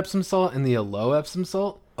coconut Epsom salt and the aloe Epsom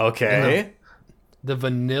salt. Okay. The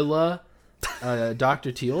vanilla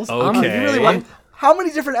Dr. Teal's. Okay. You really want? How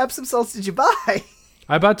many different Epsom salts did you buy?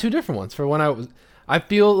 I bought 2 different ones for when I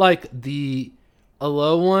feel like the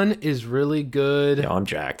aloe one is really good. Yeah, I'm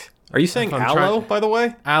jacked. Are you saying I'm aloe, trying- by the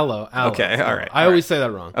way? Aloe. Okay, all right, I all always right. say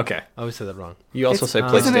that wrong. Okay. I always say that wrong. You also say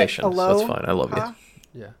Isn't it PlayStation, so aloe? that's fine. I love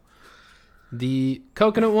you. Yeah. The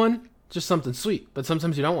coconut one, just something sweet. But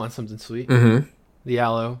sometimes you don't want something sweet. Mm-hmm. The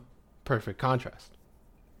aloe, perfect contrast.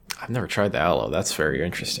 I've never tried the aloe. That's very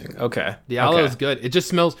interesting. Okay. The aloe Okay. is good. It just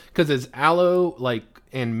smells because it's aloe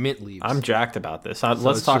and mint leaves. I'm jacked about this. Let's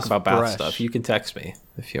it's talk just about bath fresh. stuff. You can text me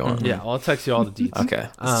if you want. Yeah, I'll text you all the details. Okay.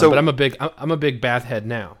 But I'm a big bath head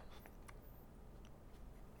now.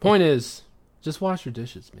 Point is, just wash your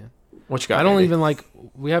dishes, man. What you got? I don't Andy? even like.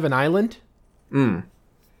 We have an island. Mm.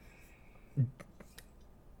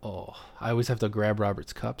 Oh, I always have to grab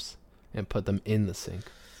Robert's cups and put them in the sink,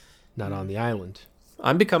 not on the island.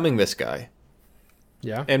 I'm becoming this guy.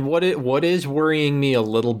 Yeah. And what is worrying me a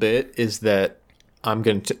little bit is that I'm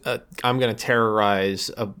gonna terrorize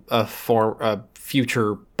a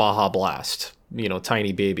future Baja Blast,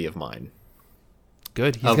 tiny baby of mine.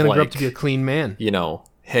 Good. He's Of gonna grow up like- to be a clean man.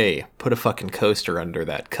 Hey, put a fucking coaster under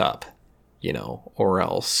that cup, or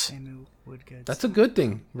else. That's a good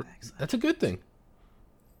thing. That's a good thing.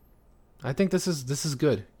 I think this is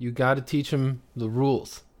good. You got to teach him the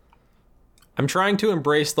rules. I'm trying to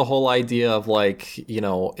embrace the whole idea of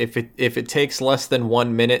if it takes less than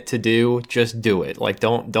 1 minute to do, just do it. Like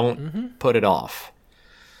don't put it off.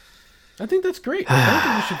 I think that's great. I don't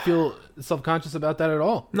think you should feel self-conscious about that at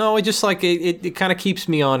all. No, it just it kind of keeps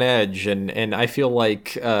me on edge, and I feel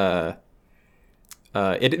like it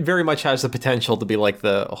very much has the potential to be like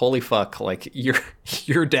the holy fuck, like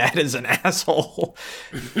your dad is an asshole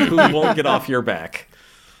who won't get off your back.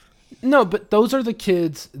 No, but those are the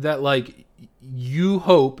kids that you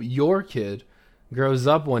hope your kid grows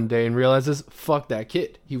up one day and realizes, fuck that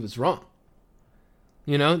kid. He was wrong.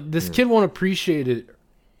 This kid won't appreciate it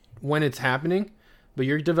when it's happening, but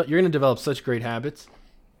you're going to develop such great habits.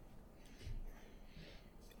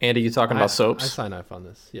 Andy, you talking about I soaps sign off on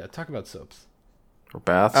this. Yeah, talk about soaps. or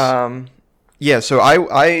baths? Yeah, so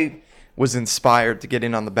I was inspired to get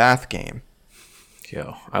in on the bath game.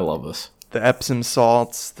 Yo, I love this. The Epsom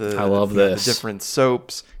salts, I love this. the different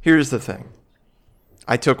soaps. Here's the thing.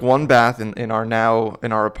 I took one bath in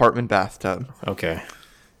our apartment bathtub. Okay.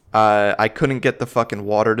 I couldn't get the fucking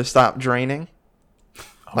water to stop draining.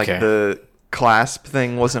 Like Okay. the clasp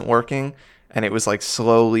thing wasn't working, and it was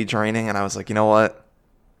slowly draining, and I was like, you know what?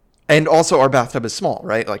 And also our bathtub is small,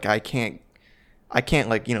 right? Like I can't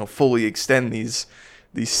fully extend these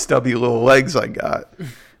stubby little legs I got.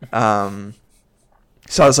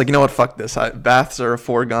 So I was like, you know what? Fuck this. Baths are a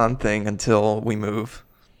foregone thing until we move.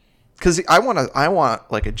 Because I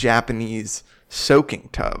want like a Japanese soaking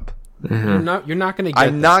tub. Mm-hmm. You're not going to get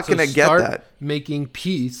I'm not gonna get start that. making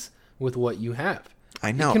peace with what you have.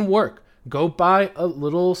 I know. It can work. Go buy a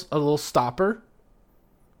little stopper.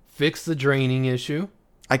 Fix the draining issue.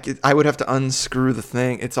 I would have to unscrew the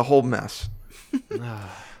thing. It's a whole mess.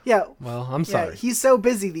 Yeah. Well, I'm Yeah, sorry. he's so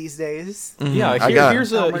busy these days. Yeah, I got it.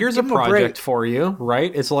 here's Oh, a give a him a break. project for you,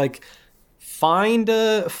 right? It's like find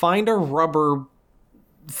a rubber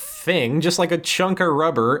thing, just like a chunk of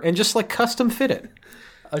rubber, and just custom fit it.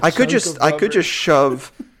 I could just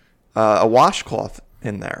shove a washcloth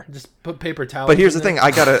in there. just put paper towels. But here's the in thing, there.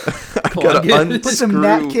 I gotta Plug it. unscrew. Put some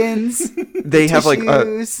napkins. They have a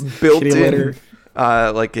tissues. Kitty litter.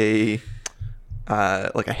 built-in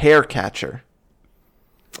like a hair catcher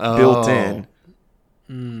built in.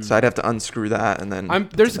 So I'd have to unscrew that and then. put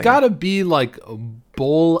There's the thing got to be a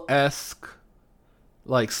bowl-esque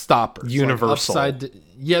stoppers. Universal.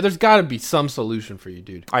 Yeah, there's got to be some solution for you,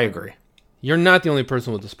 dude. I agree. You're not the only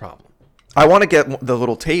person with this problem. I want to get the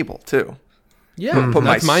little table too. Yeah, Put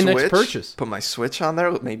that's my switch, next purchase. Put my switch on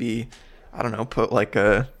there. Maybe I don't know. Put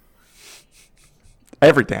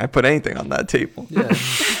everything. I put anything on that table. Yeah,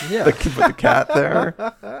 yeah. Put the cat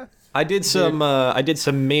there. I did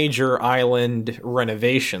some major island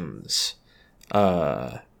renovations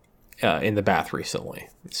in the bath recently.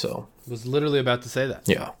 So Was literally about to say that.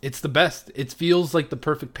 yeah. It's the best. It feels like the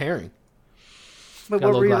perfect pairing. But Got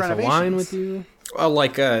a what were little your glass of renovations? wine with you.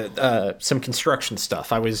 Some construction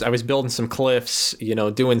stuff. I was building some cliffs,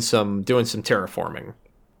 doing some terraforming.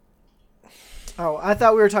 Oh, I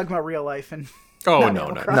thought we were talking about real life and. Oh Not no,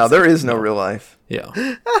 Animal no. Crossing. No, there is no real life. Yeah.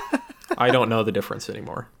 I don't know the difference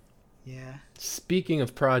anymore. Yeah. Speaking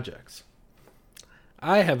of projects,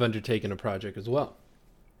 I have undertaken a project as well.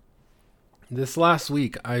 This last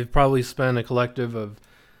week, I've probably spent a collective of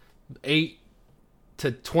 8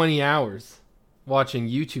 to 20 hours watching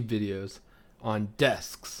YouTube videos on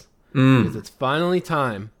desks. Because it's finally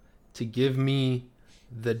time to give me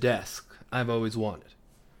the desk I've always wanted.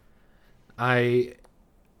 I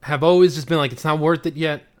have always just been like, it's not worth it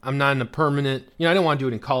yet. I'm not in a permanent, I didn't want to do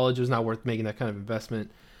it in college. It was not worth making that kind of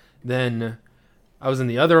investment. Then I was in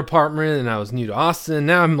the other apartment and I was new to Austin.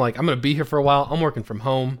 Now I'm like, I'm going to be here for a while. I'm working from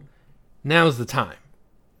home. Now's the time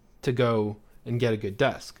to go and get a good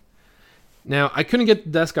desk. Now, I couldn't get the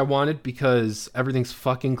desk I wanted because everything's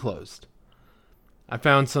fucking closed. I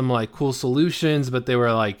found some like cool solutions, but they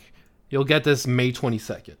were like, you'll get this May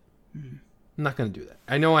 22nd. I'm not going to do that.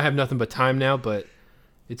 I know I have nothing but time now, but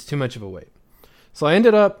it's too much of a wait. So I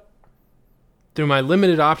ended up, through my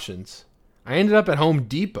limited options, I ended up at Home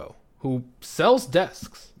Depot, who sells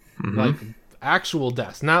desks, like actual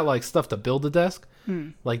desks, not like stuff to build a desk.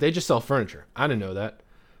 Like they just sell furniture. I didn't know that.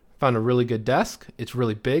 Found a really good desk. It's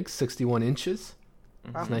really big, 61 inches.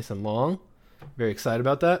 It's nice and long. Very excited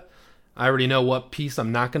about that. I already know what piece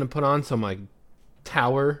I'm not going to put on, so my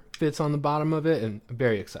tower fits on the bottom of it, and I'm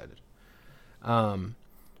very excited.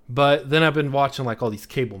 But then I've been watching like all these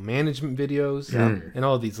cable management videos and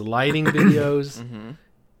all these lighting videos,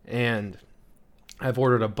 and I've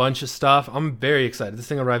ordered a bunch of stuff. I'm very excited. This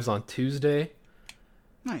thing arrives on Tuesday.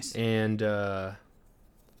 Nice. And I'm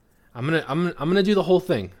gonna do the whole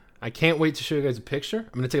thing. I can't wait to show you guys a picture.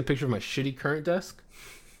 I'm gonna take a picture of my shitty current desk,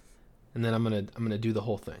 and then I'm gonna do the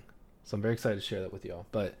whole thing. So I'm very excited to share that with y'all.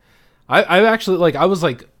 But I actually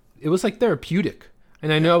it was like therapeutic,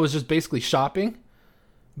 and I know I was just basically shopping,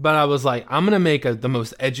 but I was like, I'm gonna make the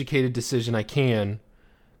most educated decision I can,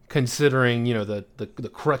 considering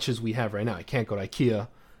the crutches we have right now. I can't go to IKEA.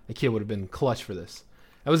 IKEA would have been clutch for this.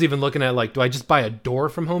 I was even looking at like, do I just buy a door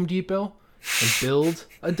from Home Depot and build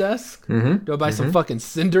a desk? Do I buy some fucking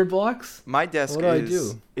cinder blocks? My desk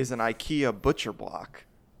is an IKEA butcher block.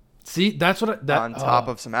 See, that's what on top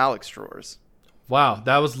of some Alex drawers. Wow,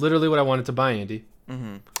 that was literally what I wanted to buy, Andy.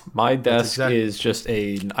 My desk is just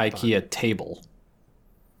an IKEA table.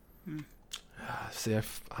 See,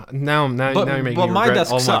 now you're making me my regret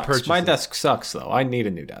desk all sucks. my purchases. My desk sucks though. I need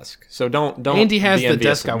a new desk. So don't. Andy has be the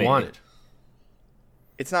envious desk of I me. wanted.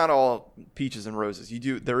 It's not all peaches and roses.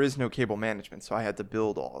 There is no cable management, so I had to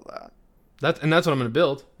build all of that. That's what I'm going to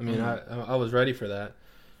build. I mean, I was ready for that.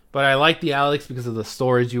 But I like the Alex because of the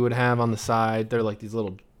storage you would have on the side. They're like these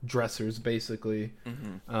little dressers, basically.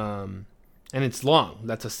 And it's long.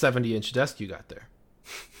 That's a 70-inch desk you got there.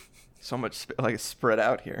 So much like spread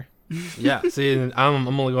out here. Yeah. See, I'm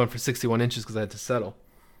only going for 61 inches because I had to settle.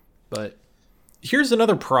 But here's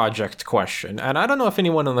another project question, and I don't know if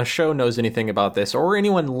anyone on the show knows anything about this or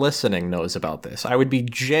anyone listening knows about this. I would be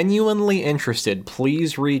genuinely interested.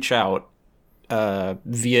 Please reach out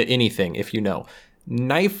via anything if you know.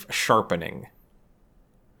 Knife sharpening.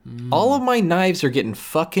 All of my knives are getting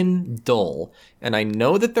fucking dull, and I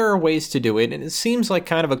know that there are ways to do it, and it seems like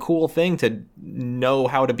kind of a cool thing to know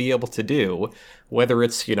how to be able to do, whether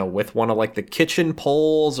it's, with one of like the kitchen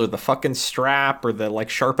poles or the fucking strap or the like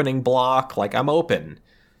sharpening block. Like, I'm open.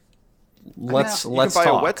 Let's buy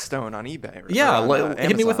talk. a whetstone on eBay.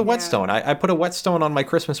 Hit me with a whetstone. I put a whetstone on my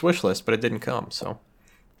Christmas wish list, but it didn't come, so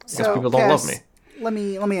I guess people don't love me. Let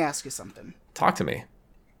me ask you something. Talk to me.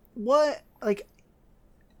 What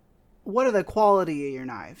are the quality of your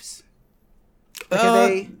knives?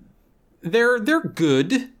 Like, They're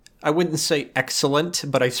good. I wouldn't say excellent,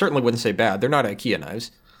 but I certainly wouldn't say bad. They're not IKEA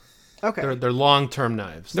knives. Okay. They're long-term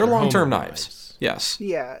knives. They're long-term knives. Yes.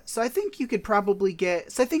 Yeah. So I think you could probably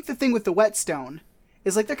get. So I think the thing with the whetstone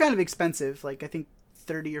is like they're kind of expensive. Like I think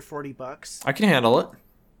 $30 or $40. I can handle it.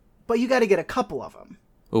 But you got to get a couple of them.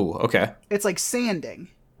 Ooh. Okay. It's like sanding.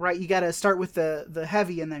 Right, you got to start with the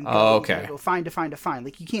heavy and then go, okay. Go fine to fine to fine.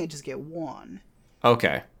 Like you can't just get one.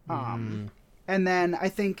 Okay. And then I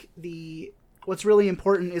think what's really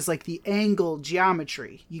important is like the angle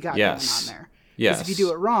geometry you got going on there. Yes. Because if you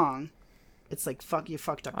do it wrong, it's like you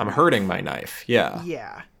fucked up. I'm hurting my knife. Yeah.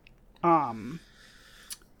 Yeah.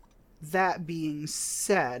 That being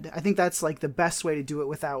said, I think that's like the best way to do it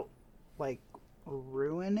without like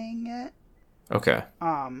ruining it. Okay.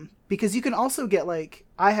 Because you can also get like,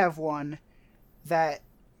 I have one that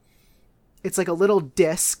it's like a little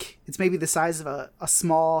disc. It's maybe the size of a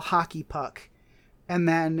small hockey puck. And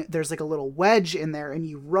then there's like a little wedge in there and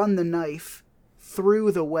you run the knife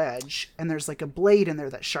through the wedge and there's like a blade in there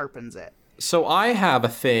that sharpens it. So I have a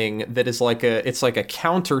thing that is it's like a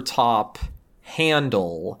countertop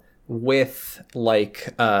handle with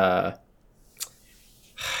like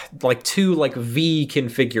two like V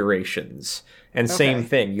configurations. And same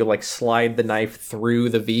thing, you like slide the knife through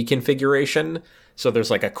the V configuration. So there's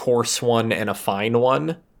like a coarse one and a fine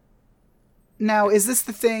one. Now, is this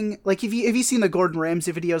the thing, like, have you seen the Gordon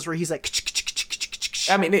Ramsay videos where he's like...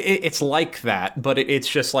 I mean, it's like that, but it's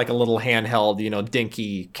just like a little handheld,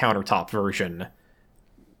 dinky countertop version.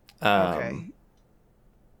 Okay.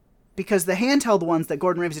 because the handheld ones that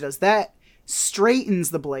Gordon Ramsay does, that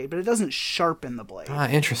straightens the blade, but it doesn't sharpen the blade. Ah,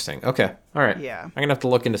 interesting. Okay. All right. Yeah. I'm going to have to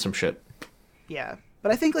look into some shit. Yeah.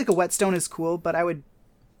 But I think like a whetstone is cool, but I would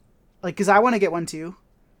like, cause I want to get one too.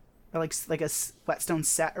 Or like a whetstone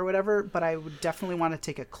set or whatever, but I would definitely want to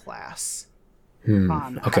take a class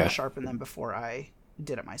on how to sharpen them before I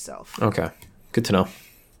did it myself. Okay. Good to know.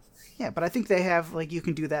 Yeah, but I think they have, like, you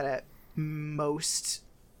can do that at most,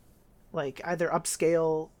 like, either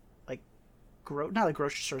upscale, like, not like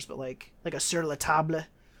grocery stores, but like a Sur La Table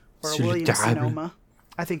or a Williams Sonoma.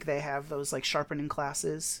 I think they have those, like, sharpening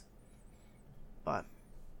classes. But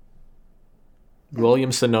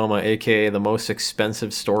Williams Sonoma, a.k.a. the most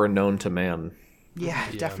expensive store known to man. yeah,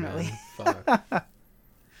 definitely. Fuck.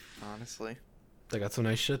 Honestly. They got some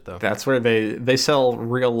nice shit, though. That's where they sell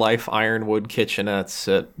real-life ironwood kitchenettes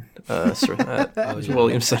at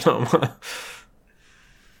Williams Sonoma.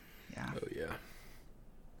 Yeah. Oh, yeah.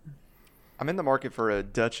 I'm in the market for a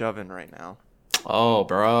Dutch oven right now. Oh,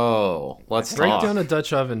 bro. Let's Break talk. down a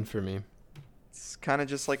Dutch oven for me. It's kind of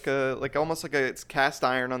just it's cast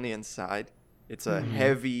iron on the inside. It's a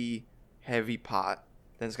heavy pot.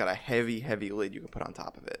 Then it's got a heavy lid you can put on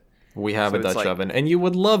top of it. We have So a it's Dutch oven, and you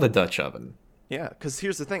would love a Dutch oven. Yeah, because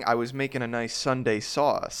here's the thing. I was making a nice Sunday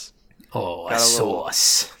sauce. Oh, Got a little-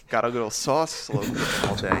 sauce. Got a little sauce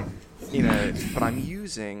all day. But I'm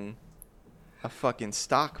using a fucking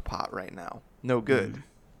stock pot right now. No good.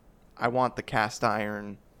 I want the cast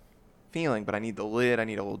iron feeling, but I need the lid. I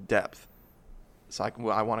need a little depth. So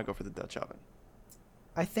I want to go for the Dutch oven.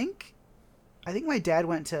 I think my dad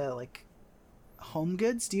went to, like, Home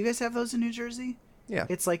Goods. Do you guys have those in New Jersey? Yeah.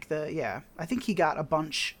 It's like I think he got a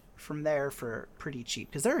bunch from there for pretty cheap.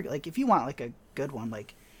 Because they're, like, if you want, like, a good one,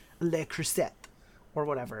 like Le Creuset or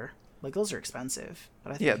whatever, like, those are expensive.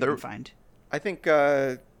 But I think you can find. I think,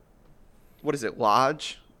 what is it,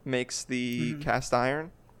 Lodge makes the cast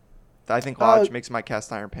iron. I think Lodge makes my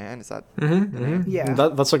cast iron pan. Is that? Yeah.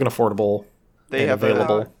 That's like an affordable. They have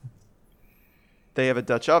available. They have a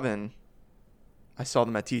Dutch oven. I saw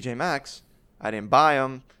them at TJ Maxx. I didn't buy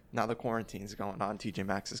them. Now the quarantine's going on. TJ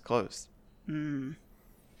Maxx is closed.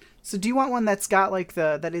 So do you want one that's got like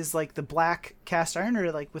that is like the black cast iron,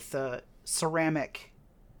 or like with the ceramic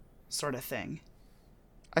sort of thing?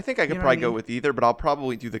 I think I could probably go with either, but I'll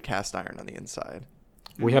probably do the cast iron on the inside.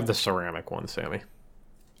 We have the ceramic one, Sammy.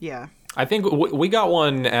 Yeah. I think we got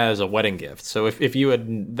one as a wedding gift. So if you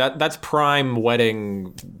had that's prime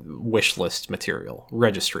wedding wish list material,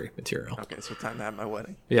 registry material. Okay, so time to have my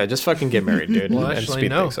wedding. Yeah, just fucking get married, dude. Well, and actually, speed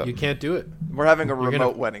no. things up. You can't do it. We're having a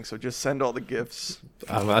remote wedding, so just send all the gifts.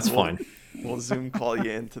 That's fine. We'll Zoom call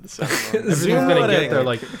you into the ceremony. Everything's going to get there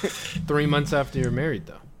like 3 months after you're married,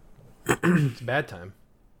 though. It's a bad time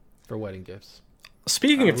for wedding gifts.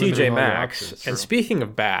 Speaking of limiting TJ all your Maxx, options. and speaking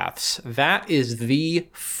of baths, that is the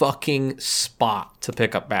fucking spot to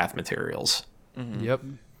pick up bath materials. Yep.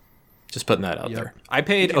 Just putting that out Yep. there. I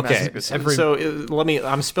paid, TJ Maxx is okay, good so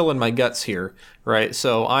I'm spilling my guts here, right?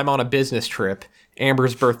 So I'm on a business trip.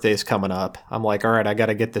 Amber's birthday's coming up. I'm like, all right, I got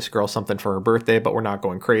to get this girl something for her birthday, but we're not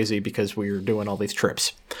going crazy because we're doing all these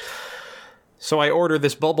trips. So I order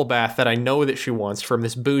this bubble bath that I know that she wants from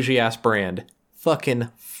this bougie-ass brand. Fucking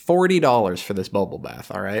 $40 for this bubble bath,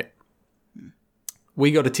 all right?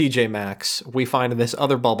 We go to TJ Maxx. We find this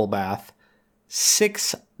other bubble bath.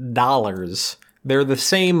 $6. They're the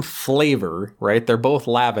same flavor, right? They're both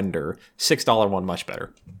lavender. $6 one, much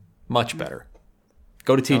better. Much better.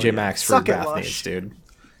 Go to TJ Maxx for your Suck it, bath Lush. needs, dude.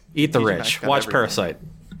 Eat the TJ rich. Maxx got Watch everything. Parasite.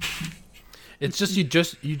 It's just you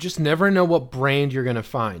just never know what brand you're gonna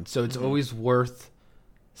find, so it's always worth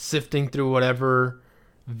sifting through whatever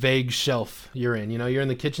vague shelf you're in. You know, you're in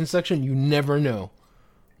the kitchen section, you never know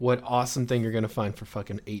what awesome thing you're gonna find for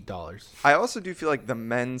fucking $8. I also do feel like the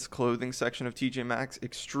men's clothing section of TJ Maxx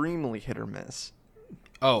extremely hit or miss.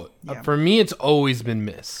 Oh, for me, it's always been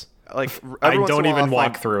miss. Like I every once don't in a while even I'll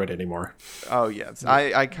walk find- through it anymore. Oh yeah,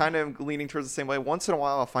 I kind of am leaning towards the same way. Once in a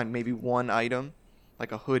while, I'll find maybe one item,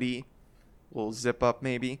 like a hoodie, little zip up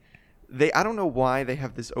maybe. I don't know why they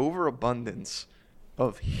have this overabundance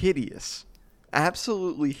of hideous,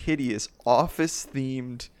 absolutely hideous office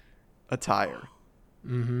themed attire.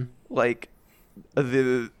 Like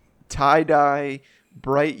the tie dye,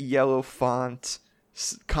 bright yellow font,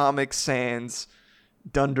 Comic Sans,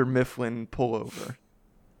 Dunder Mifflin pullover.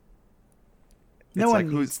 No It's one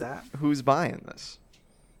like, needs that. Who's buying this?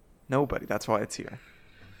 Nobody. That's why it's here.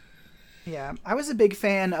 Yeah, I was a big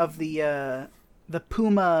fan of the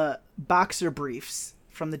Puma boxer briefs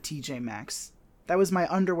from the TJ Maxx. That was my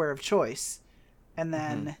underwear of choice. And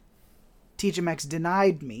then TJ Maxx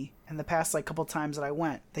denied me, and the past like couple times that I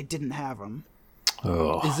went, they didn't have them.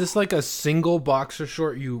 Oh. Is this like a single boxer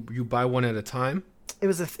short? You buy one at a time? It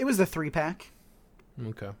was a 3-pack.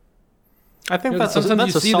 Okay. I think Yeah, that's sometimes a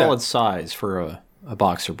you see solid that. size for a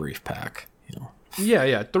boxer brief pack.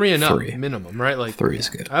 Yeah, 3 and up 3. minimum, right? Like 3 is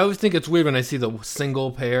good. I always think it's weird when I see the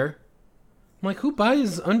single pair. I'm like, who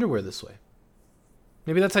buys underwear this way?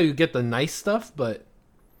 Maybe that's how you get the nice stuff, but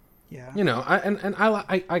Yeah.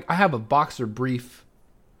 I have a boxer brief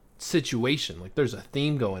situation. Like there's a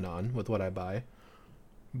theme going on with what I buy,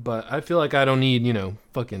 but I feel like I don't need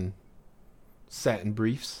fucking satin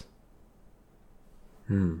briefs.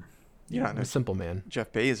 You're not I'm no a simple man.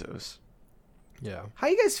 Jeff Bezos. Yeah. How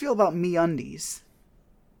you guys feel about MeUndies?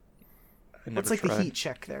 I never What's like tried. the heat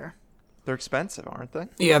check there? They're expensive, aren't they?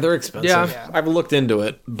 Yeah, they're expensive. Yeah. I've looked into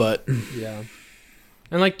it, but Yeah.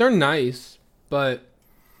 And like they're nice, but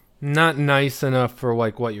not nice enough for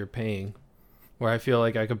like what you're paying. Where I feel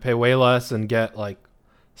like I could pay way less and get like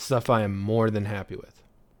stuff I am more than happy with.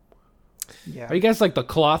 Yeah. Are you guys like the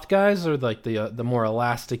cloth guys or like the more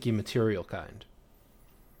elasticy material kind?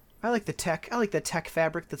 I like the tech. I like the tech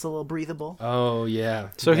fabric that's a little breathable. Oh yeah.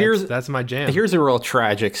 So That's my jam. here's a real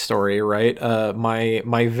tragic story, right?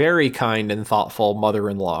 My very kind and thoughtful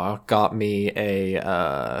mother-in-law got me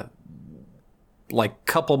a like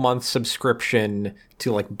couple months subscription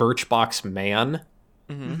to like Birchbox Man.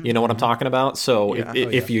 You know what I'm talking about? So Yeah.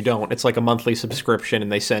 if you don't, it's like a monthly subscription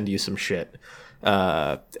and they send you some shit.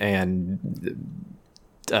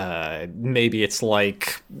 Maybe it's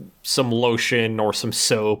like some lotion or some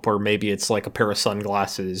soap, or maybe it's like a pair of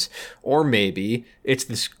sunglasses, or maybe it's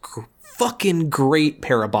this fucking great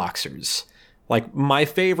pair of boxers. Like my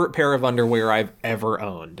favorite pair of underwear I've ever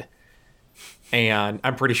owned. And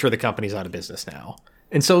I'm pretty sure the company's out of business now.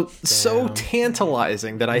 And so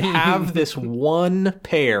tantalizing that I have this one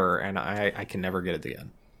pair and I can never get it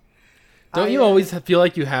again. Don't you always feel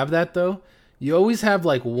like you have that though? You always have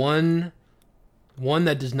like one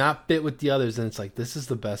that does not fit with the others, and it's like, this is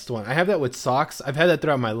the best one. I have that with socks. I've had that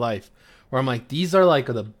throughout my life, where I'm like, these are like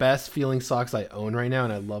the best feeling socks I own right now,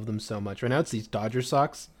 and I love them so much. Right now, it's these Dodger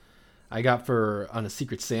socks I got on a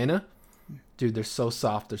Secret Santa. Dude, they're so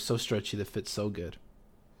soft, they're so stretchy, they fit so good.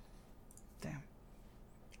 Damn.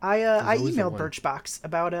 I always the emailed one. Birchbox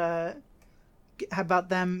about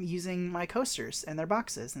them using my coasters and their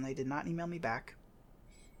boxes, and they did not email me back.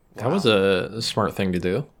 That was a smart thing to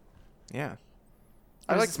do. Yeah.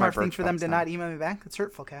 It was like a smart my thing for them Birchbox to now. not email me back. It's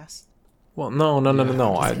hurtful, Cass. Well, no.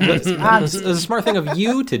 It's a smart thing of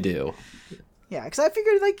you to do. Yeah, because I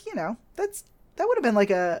figured, like, that would have been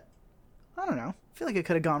like I don't know. I feel like it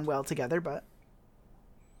could have gone well together, but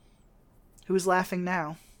who's laughing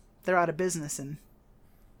now? They're out of business, and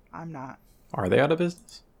I'm not. Are they out of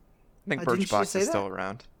business? I think didn't you Birchbox say is that? still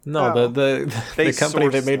around. No, Oh. the They company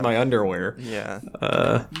that source made them. my underwear Yeah.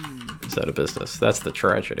 is out of business. That's the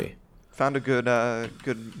tragedy. Found a good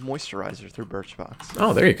moisturizer through Birchbox.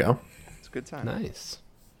 Oh, there you go. It's a good time. Nice.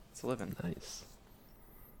 It's living. Nice.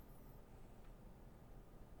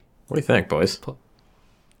 What do you think, boys?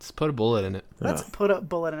 Let's put a bullet in it. Let's put a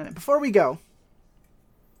bullet in it. Before we go,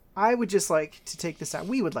 I would just like to take this out.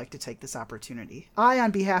 We would like to take this opportunity.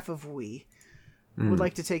 On behalf of would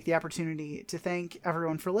like to take the opportunity to thank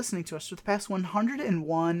everyone for listening to us for the past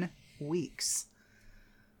 101 weeks.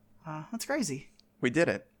 That's crazy. We did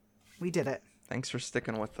it. We did it. Thanks for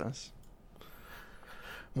sticking with us.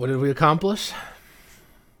 What did we accomplish?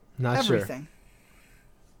 Not Everything.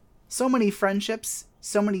 So many friendships,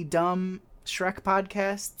 so many dumb Shrek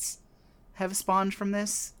podcasts have spawned from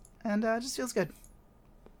this, and it just feels good.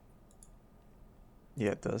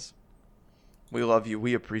 Yeah, it does. We love you.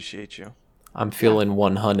 We appreciate you. I'm feeling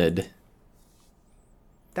 100.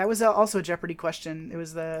 That was also a Jeopardy question. It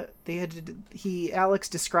was Alex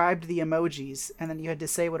described the emojis, and then you had to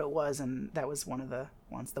say what it was, and that was one of the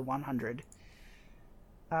ones, the 100.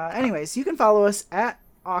 Anyways, you can follow us at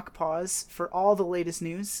Awkpaws for all the latest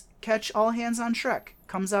news. Catch All Hands on Shrek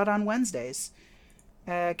comes out on Wednesdays.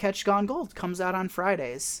 Catch Gone Gold comes out on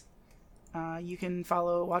Fridays. You can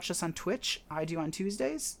watch us on Twitch. I do on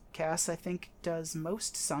Tuesdays. Cass, I think, does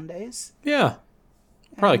most Sundays. Yeah.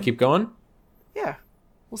 Probably keep going. Yeah.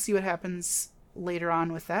 We'll see what happens later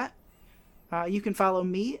on with that. You can follow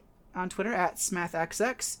me on Twitter at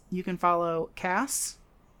SmathXX. You can follow Cass.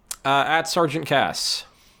 At Sergeant Cass.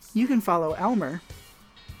 You can follow Elmer.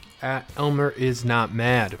 At Elmer is not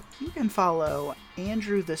mad. You can follow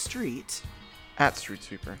Andrew the Street. At Street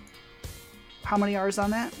Sweeper. How many R's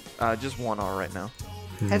on that? Just 1 R right now.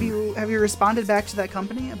 Have you responded back to that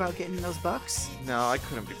company about getting those bucks? No, I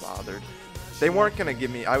couldn't be bothered. They weren't going to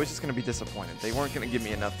give me... I was just going to be disappointed. They weren't going to give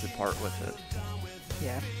me enough to part with it.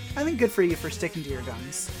 Yeah. I think good for you for sticking to your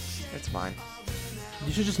guns. It's fine.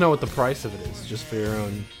 You should just know what the price of it is, just for your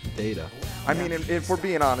own data. I mean, if we're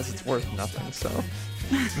being honest, it's worth nothing. So.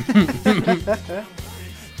 Oh man,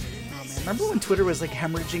 remember when Twitter was like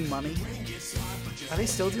hemorrhaging money? Are they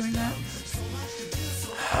still doing that?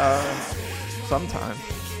 Sometime.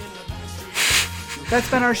 That's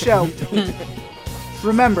been our show.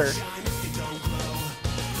 Remember,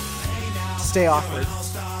 stay awkward.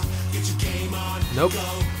 Nope.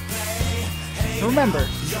 Remember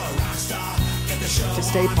to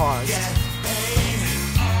stay paused.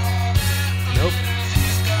 Nope.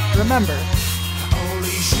 Remember,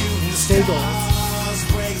 stay gold.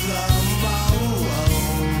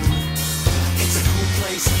 It's a cool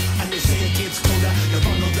place, and they say it gets colder. You're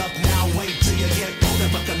bundled up now, wait till you get older.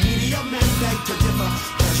 But the media men beg to differ,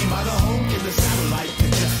 judging by the hole in the satellite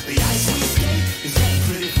picture. The ice we skate is getting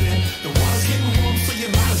pretty thin. The water's getting warm, so you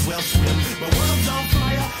might as well swim. My world's on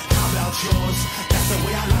fire, how about yours? That's the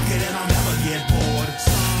way I like it, and I'll never get bored.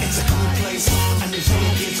 It's a cool place, and they say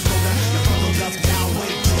it gets colder. You're bundled up now,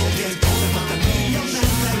 wait till you get older. But the media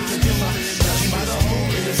men beg to differ, judging by the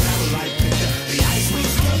hole in the satellite picture. The ice we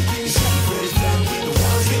skate is getting pretty thin. The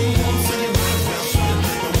water's getting warm, so you might as well swim.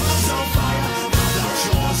 The world's on fire, how about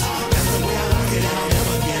yours? That's the way I like it, and I'll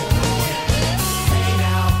never get bored. Hey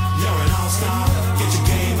now, you're an all-star. Get your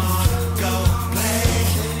game on, go play.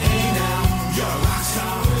 Hey now, you're a rock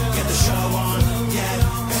star. Get the show on, get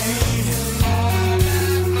paid.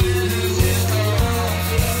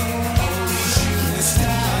 Only shooting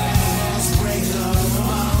stars break the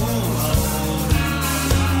mold.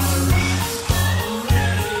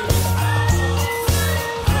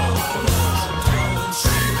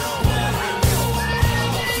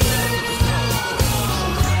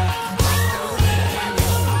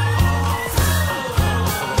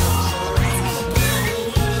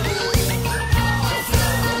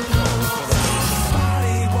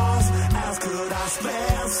 Body was, as could I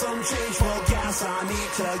spare some change for gas? I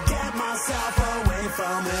need to get myself away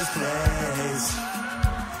from this place.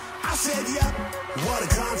 I said, yep, what a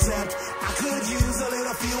concept. I could use a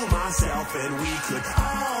little fuel myself, and we could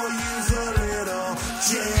all use a little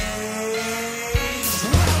change.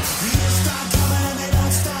 Well, the years start coming and they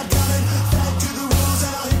don't stop coming. Fed to the rules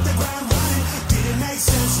and I'll hit the ground running. Did it make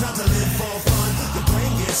sense not to live for fun? The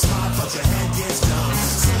brain gets smart, but your head gets dumb.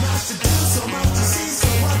 So much to do, so much to see. So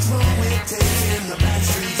what's wrong with taking the back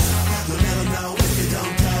streets? You'll never know if you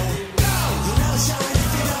don't go. You'll never shine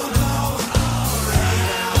if you don't glow. Hey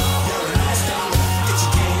now, you're an all-star. Get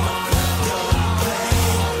your game on, go play.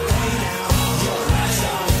 Hey now, you're a rock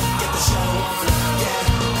star. Get the show on, get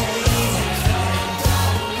paid.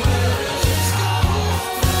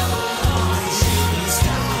 Only shooting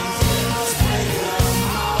stars break the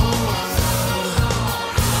mold.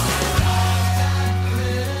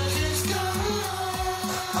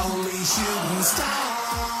 Only shooting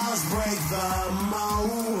stars break the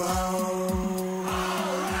mold.